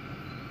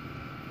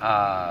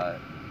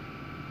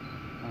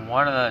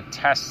one of the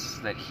tests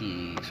that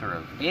he sort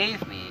of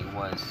gave me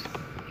was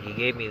he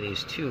gave me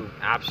these two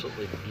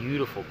absolutely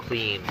beautiful,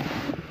 clean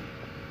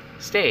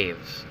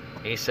staves.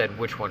 And he said,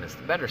 which one is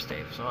the better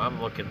stave? So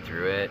I'm looking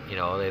through it.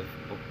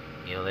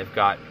 They've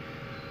got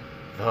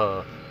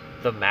the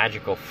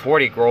magical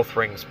 40 growth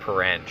rings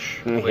per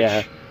inch.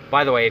 Which,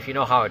 by the way, if you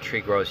know how a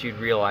tree grows, you'd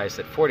realize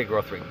that 40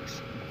 growth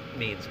rings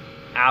means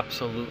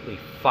absolutely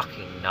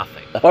fucking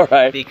nothing. All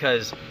right.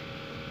 Because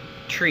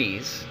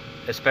trees,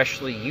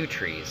 especially yew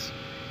trees,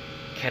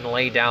 can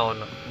lay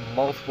down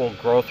multiple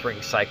growth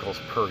ring cycles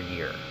per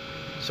year.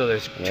 So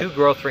there's two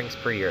growth rings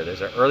per year.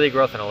 There's an early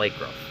growth and a late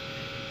growth.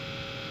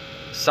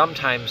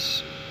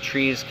 Sometimes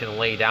trees can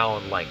lay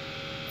down like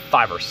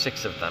 5 or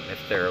 6 of them if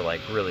they're like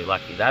really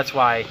lucky. That's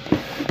why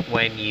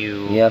when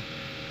you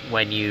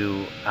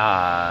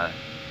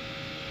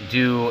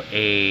do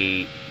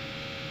a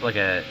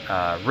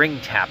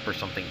ring tap or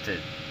something to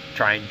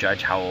try and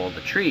judge how old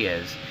the tree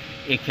is,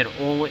 you can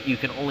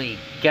only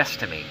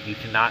guesstimate. You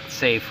cannot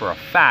say for a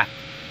fact,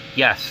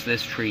 yes,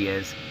 this tree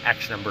is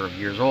X number of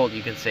years old.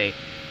 You can say,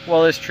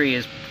 well, this tree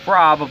is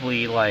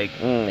probably like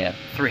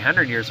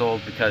 300 years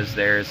old because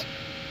there's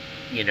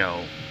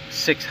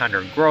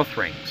 600 growth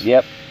rings.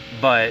 Yep.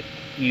 But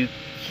you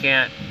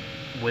can't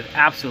with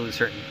absolute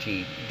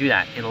certainty do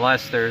that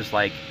unless there's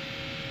like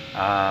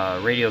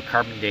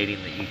radiocarbon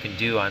dating that you can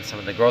do on some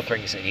of the growth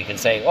rings, and you can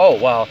say,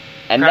 oh well,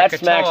 and that's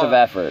smacks of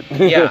effort.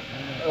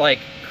 Like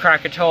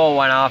Krakatoa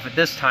went off at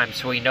this time,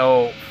 so we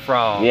know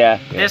from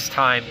this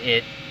time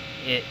it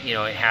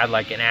had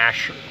like an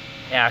ash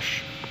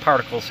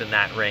particles in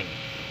that ring,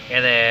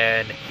 and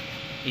then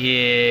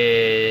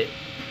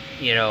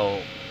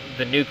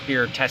the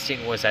nuclear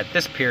testing was at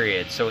this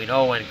period, so we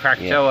know when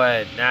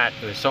Krakatoa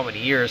it was so many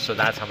years, so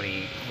that's how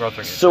many growth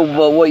rings. So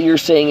what you're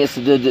saying is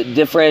to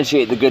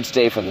differentiate the good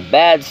stave from the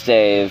bad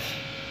stave,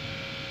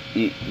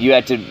 you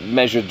had to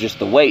measure just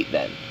the weight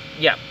then.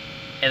 Yeah,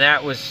 and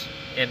that was,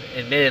 and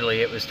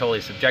admittedly, it was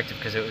totally subjective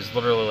because it was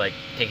literally like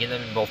taking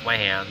them in both my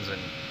hands and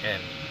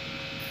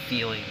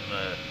feeling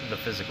the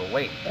physical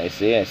weight. I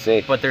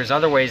see. But there's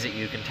other ways that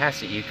you can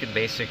test it. You can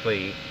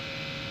basically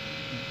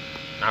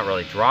not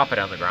really drop it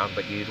on the ground,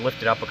 but you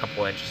lift it up a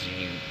couple inches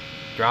and you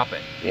drop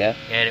it. Yeah.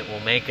 And it will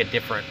make a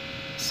different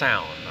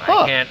sound.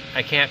 Huh.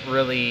 I can't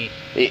really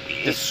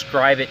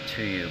describe it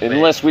to you.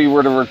 Unless we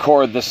were to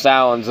record the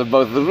sounds of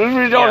both of them, which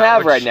we don't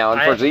have right now,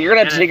 unfortunately. You're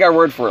going to have to take our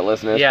word for it,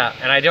 listeners. Yeah,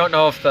 and I don't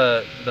know if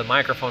the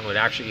microphone would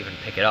actually even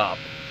pick it up.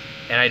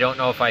 And I don't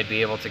know if I'd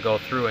be able to go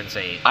through and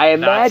say, I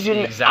imagine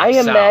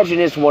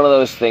it's one of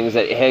those things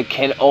that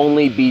can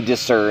only be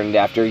discerned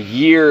after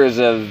years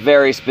of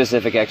very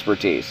specific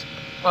expertise.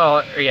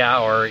 Well,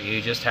 yeah, or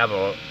you just have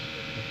a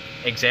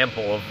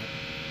example of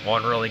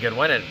one really good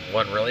one and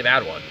one really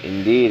bad one.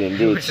 Indeed.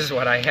 Which is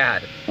what I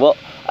had. Well,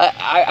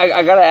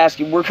 I gotta ask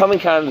you. We're coming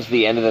kind of to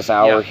the end of this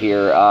hour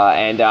here,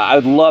 and I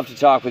would love to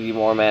talk with you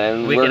more, man.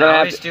 And We we're can gonna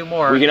always have to, do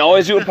more. We can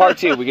always do a part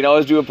two.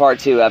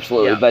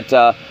 Absolutely. Yeah. But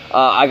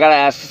I gotta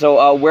ask.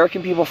 So, where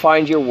can people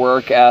find your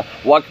work?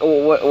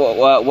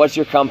 What's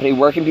your company?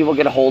 Where can people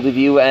get a hold of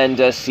you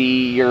and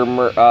see your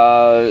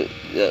art?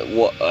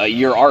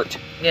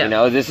 Yeah. You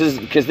know, this is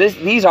because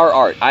these are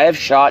art. I have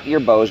shot your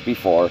bows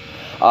before.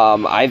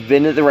 I've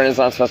been at the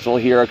Renaissance Festival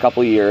here a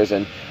couple of years,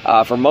 and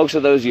for most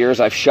of those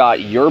years, I've shot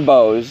your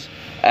bows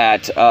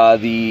at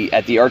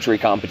the archery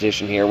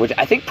competition here, which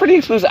I think pretty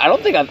exclusive. I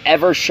don't think I've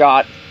ever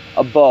shot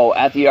a bow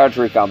at the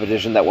archery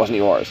competition that wasn't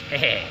yours.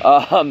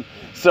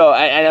 So,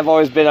 and I've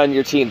always been on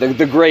your team,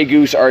 the Grey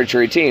Goose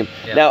archery team.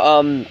 Yeah.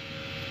 Now,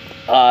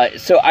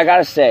 so I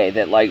gotta say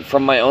that, like,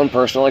 from my own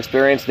personal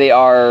experience, they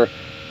are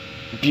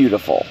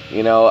beautiful.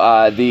 You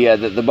know,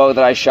 the bow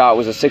that I shot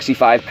was a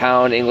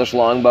 65-pound English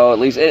longbow. At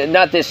least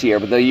not this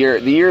year, but the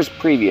years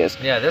previous.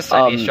 Yeah, this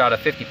time you shot a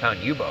 50-pound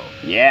U-bow.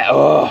 Yeah.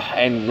 Oh,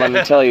 and let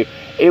me tell you,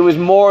 it was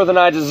more than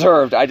I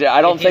deserved. I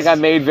don't think I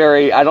made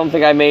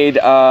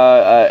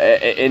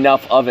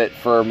enough of it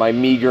for my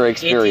meager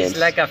experience. It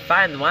is like a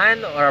fine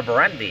wine or a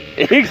brandy.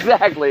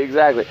 Exactly.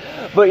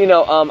 But you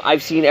know,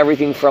 I've seen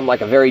everything from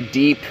like a very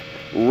deep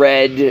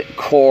red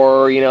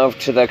core, you know,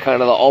 to the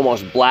kind of the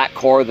almost black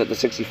core that the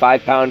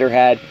 65-pounder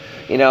had.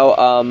 You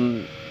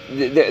know,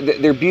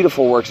 they're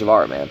beautiful works of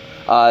art, man.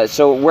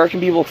 So where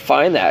can people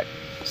find that?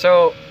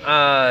 So,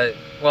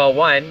 well,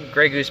 one,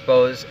 Grey Goose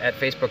Bows at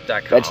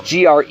Facebook.com. That's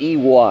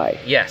Grey.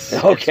 Yes.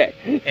 Okay.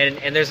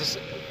 And there's this,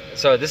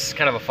 so this is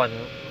kind of a fun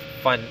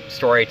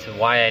story to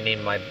why I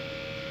named my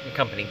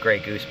company Grey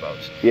Goose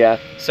Bows. Yeah.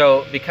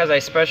 So, because I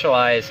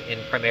specialize in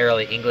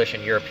primarily English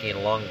and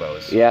European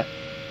longbows. Yeah.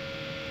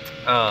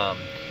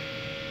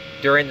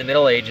 During the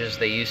Middle Ages,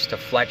 they used to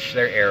fletch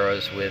their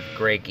arrows with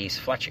gray geese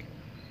fletching.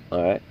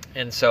 All right.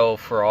 And so,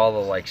 for all the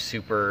like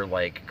super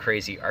like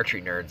crazy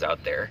archery nerds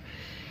out there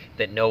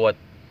that know what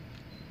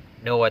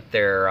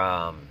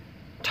they're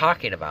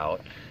talking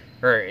about,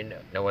 or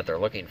know what they're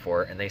looking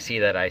for, and they see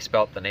that I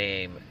spelt the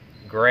name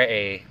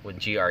Grey with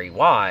Grey.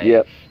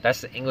 Yep.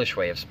 That's the English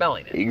way of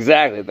spelling it.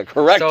 Exactly, the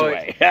correct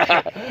way.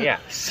 Yeah.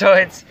 So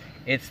it's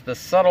the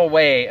subtle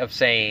way of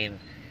saying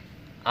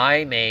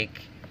I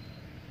make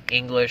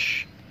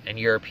English and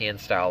European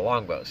style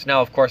longbows.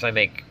 Now, of course, I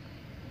make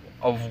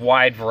a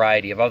wide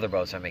variety of other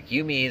bows. I make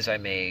Yumis.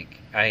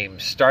 I'm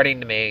starting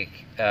to make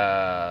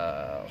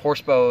horse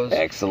bows.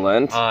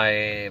 Excellent.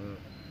 I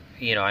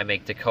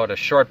make Dakota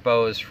short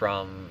bows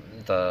from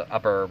the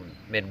upper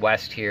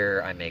Midwest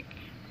here. I make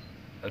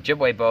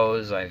Ojibwe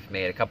bows. I've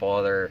made a couple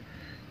other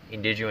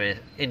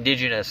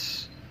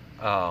indigenous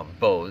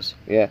bows.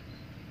 Yeah.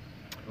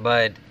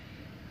 And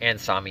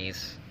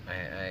Samis.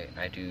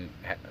 I do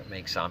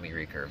make Sami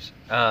recurves.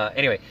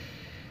 Anyway,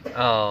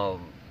 where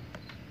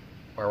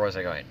was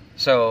I going?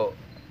 So,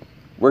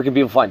 where can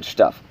people find your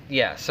stuff?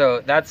 Yeah,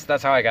 so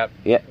that's how I got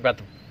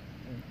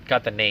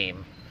the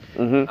name.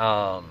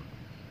 Mm-hmm.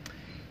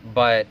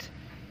 But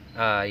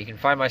you can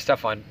find my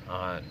stuff on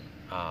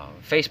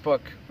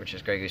Facebook, which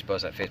is Grey Goose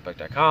Bows at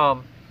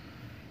Facebook.com.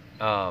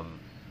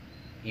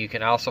 You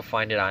can also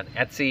find it on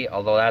Etsy,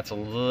 although that's a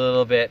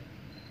little bit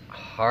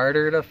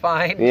harder to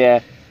find.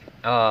 Yeah.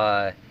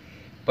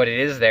 But it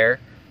is there,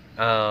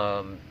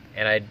 and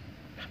I'm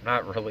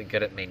not really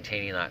good at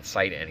maintaining that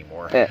site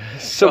anymore. Yeah.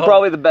 So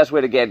probably the best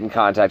way to get in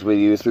contact with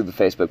you is through the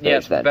Facebook page. Yeah,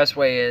 then. the best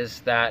way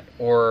is that,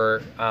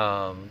 or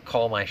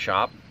call my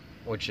shop,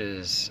 which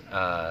is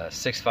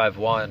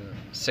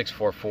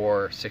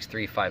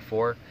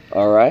 651-644-6354.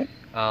 All right.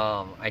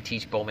 I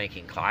teach bow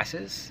making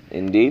classes.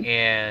 Indeed.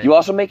 And you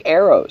also make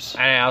arrows.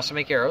 I also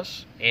make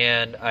arrows,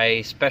 and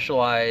I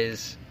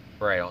specialize,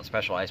 or I don't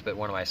specialize, but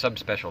one of my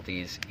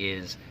subspecialties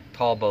is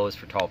tall bows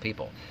for tall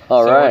people.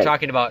 All so right. we're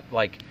talking about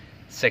like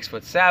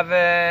 6'7",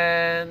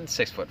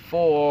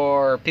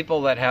 6'4",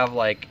 people that have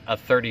like a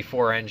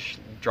 34-inch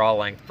draw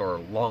length or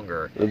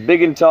longer. The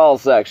big and tall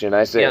section,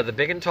 I see. Yeah, the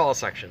big and tall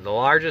section. The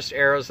largest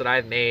arrows that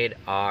I've made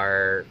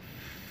are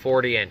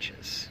 40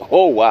 inches.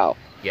 Oh wow.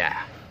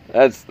 Yeah.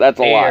 That's a lot.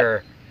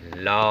 They're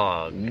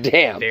long.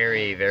 Damn.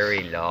 Very,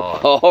 very long.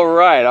 All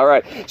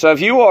right. So if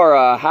you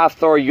are half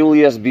Thor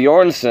Julius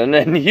Bjornsson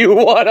and you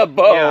want a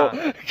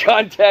bow,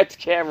 contact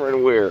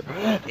Cameron Weir.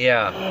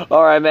 Yeah.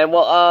 All right, man.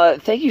 Well,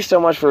 thank you so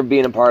much for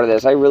being a part of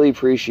this. I really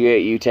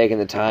appreciate you taking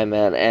the time,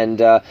 man.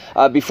 And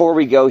before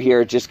we go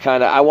here, just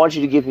I want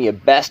you to give me a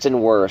best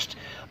and worst.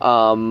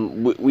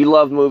 We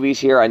love movies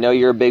here. I know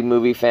you're a big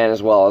movie fan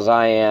as well as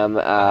I am.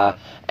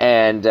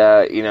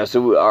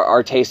 So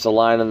our tastes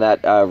align in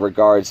that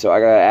regard. So I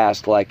gotta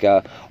ask,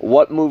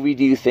 what movie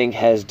do you think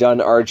has done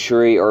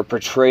archery or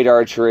portrayed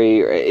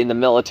archery in the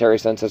military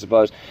sense, I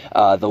suppose,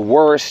 the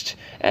worst,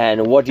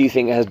 and what do you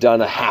think has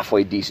done a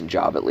halfway decent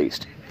job at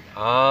least?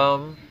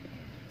 The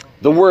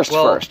worst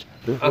first.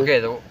 Okay.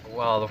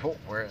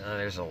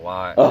 There's a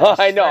lot.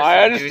 I know.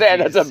 I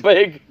understand.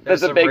 Doozies.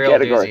 That's a big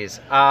category. Doozies.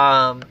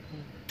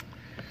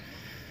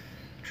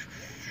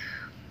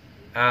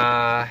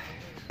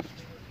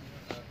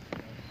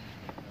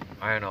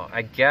 I don't know.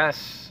 I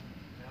guess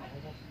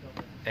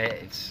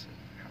it's,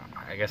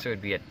 I guess it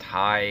would be a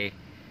tie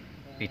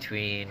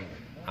between,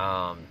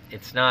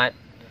 it's not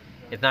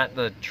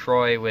the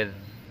Troy with,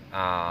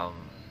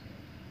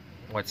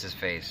 what's his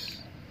face?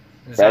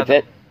 It's Brad not the-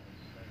 Pitt?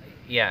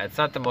 Yeah, it's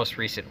not the most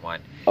recent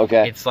one.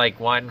 Okay. It's like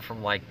one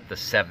from like the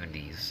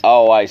 70s.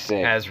 Oh, I see.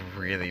 Has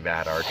really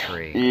bad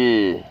archery.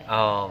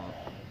 Mm.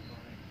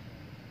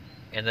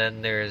 And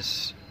then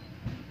there's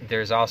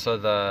also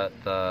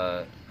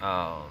the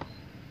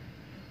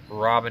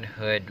Robin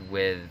Hood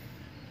with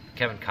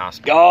Kevin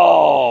Costner.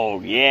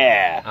 Oh,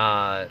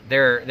 yeah.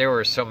 There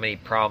were so many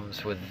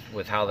problems with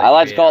how they. I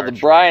like to created call it the archery.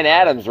 Bryan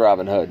Adams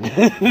Robin Hood.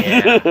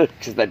 Yeah.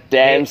 Because that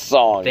damn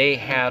song. They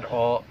had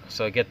all.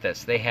 So get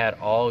this. They had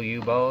all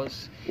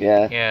U-bows.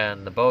 Yeah.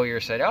 And the bowyer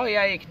said, "Oh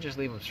yeah, you can just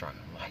leave them strung."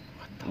 I'm like,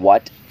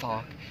 What?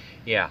 fuck?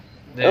 Yeah.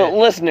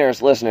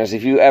 Listeners,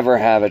 if you ever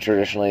have a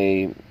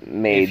traditionally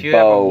made If you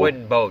have a bow,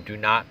 wooden bow, do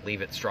not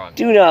leave it strung.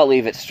 do not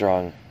leave it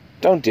strung.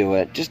 Don't do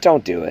it. Just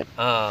don't do it.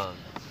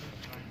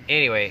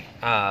 Anyway,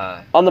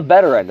 On the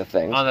better end of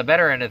things. on the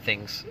better end of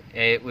things,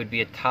 it would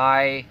be a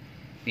tie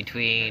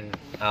between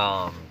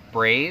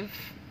Brave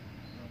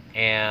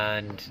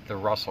and the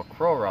Russell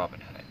Crowe Robin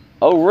Hood.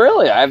 Oh,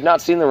 really? I have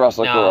not seen the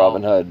Russell Crowe No.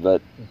 Robin Hood,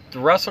 but The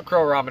Russell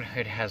Crowe Robin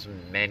Hood has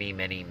many,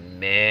 many,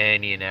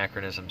 many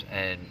anachronisms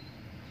and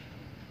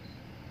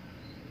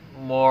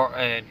more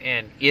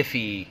and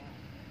iffy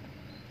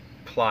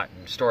plot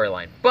and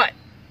storyline, but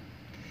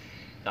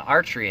the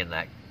archery in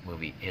that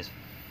movie is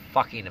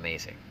fucking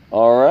amazing.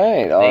 all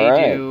right.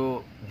 They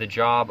do the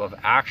job of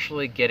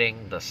actually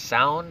getting the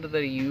sound that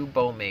a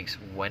U-bow makes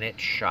when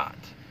it's shot.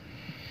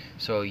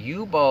 So a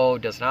U-bow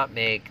does not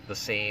make the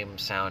same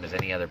sound as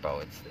any other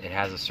bow. It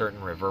has a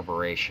certain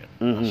reverberation,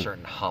 a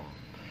certain hum.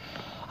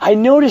 I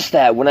noticed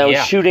that when I was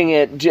Yeah. shooting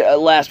it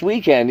last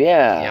weekend.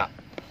 Yeah. Yeah.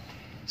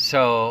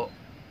 So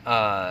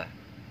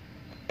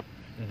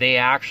they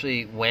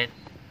actually went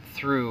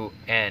through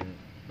and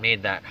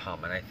made that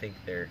hum, and I think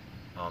they're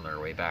on their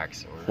way back.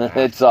 So we're gonna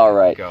have It's to all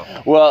right. go.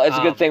 Well, it's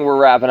a good thing we're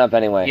wrapping up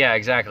anyway. Yeah,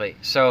 exactly.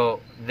 So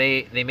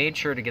they made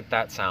sure to get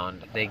that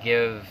sound. They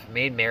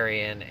made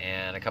Marion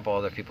and a couple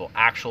other people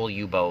actual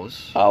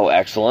U-bows. Oh,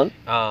 excellent.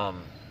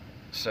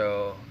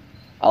 So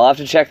I'll have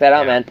to check that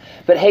out, Yeah. man.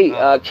 But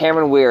hey,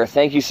 Cameron Weir,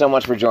 thank you so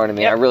much for joining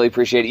me. Yep. I really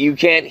appreciate it. You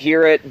can't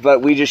hear it,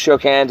 but we just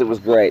shook hands. It was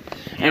great.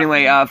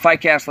 Anyway,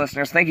 Fightcast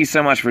listeners, thank you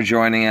so much for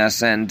joining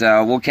us, and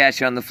we'll catch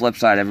you on the flip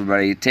side,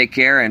 everybody. Take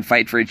care and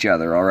fight for each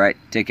other, all right?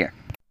 Take care.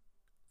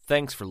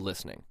 Thanks for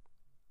listening.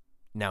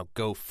 Now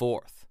go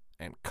forth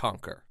and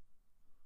conquer.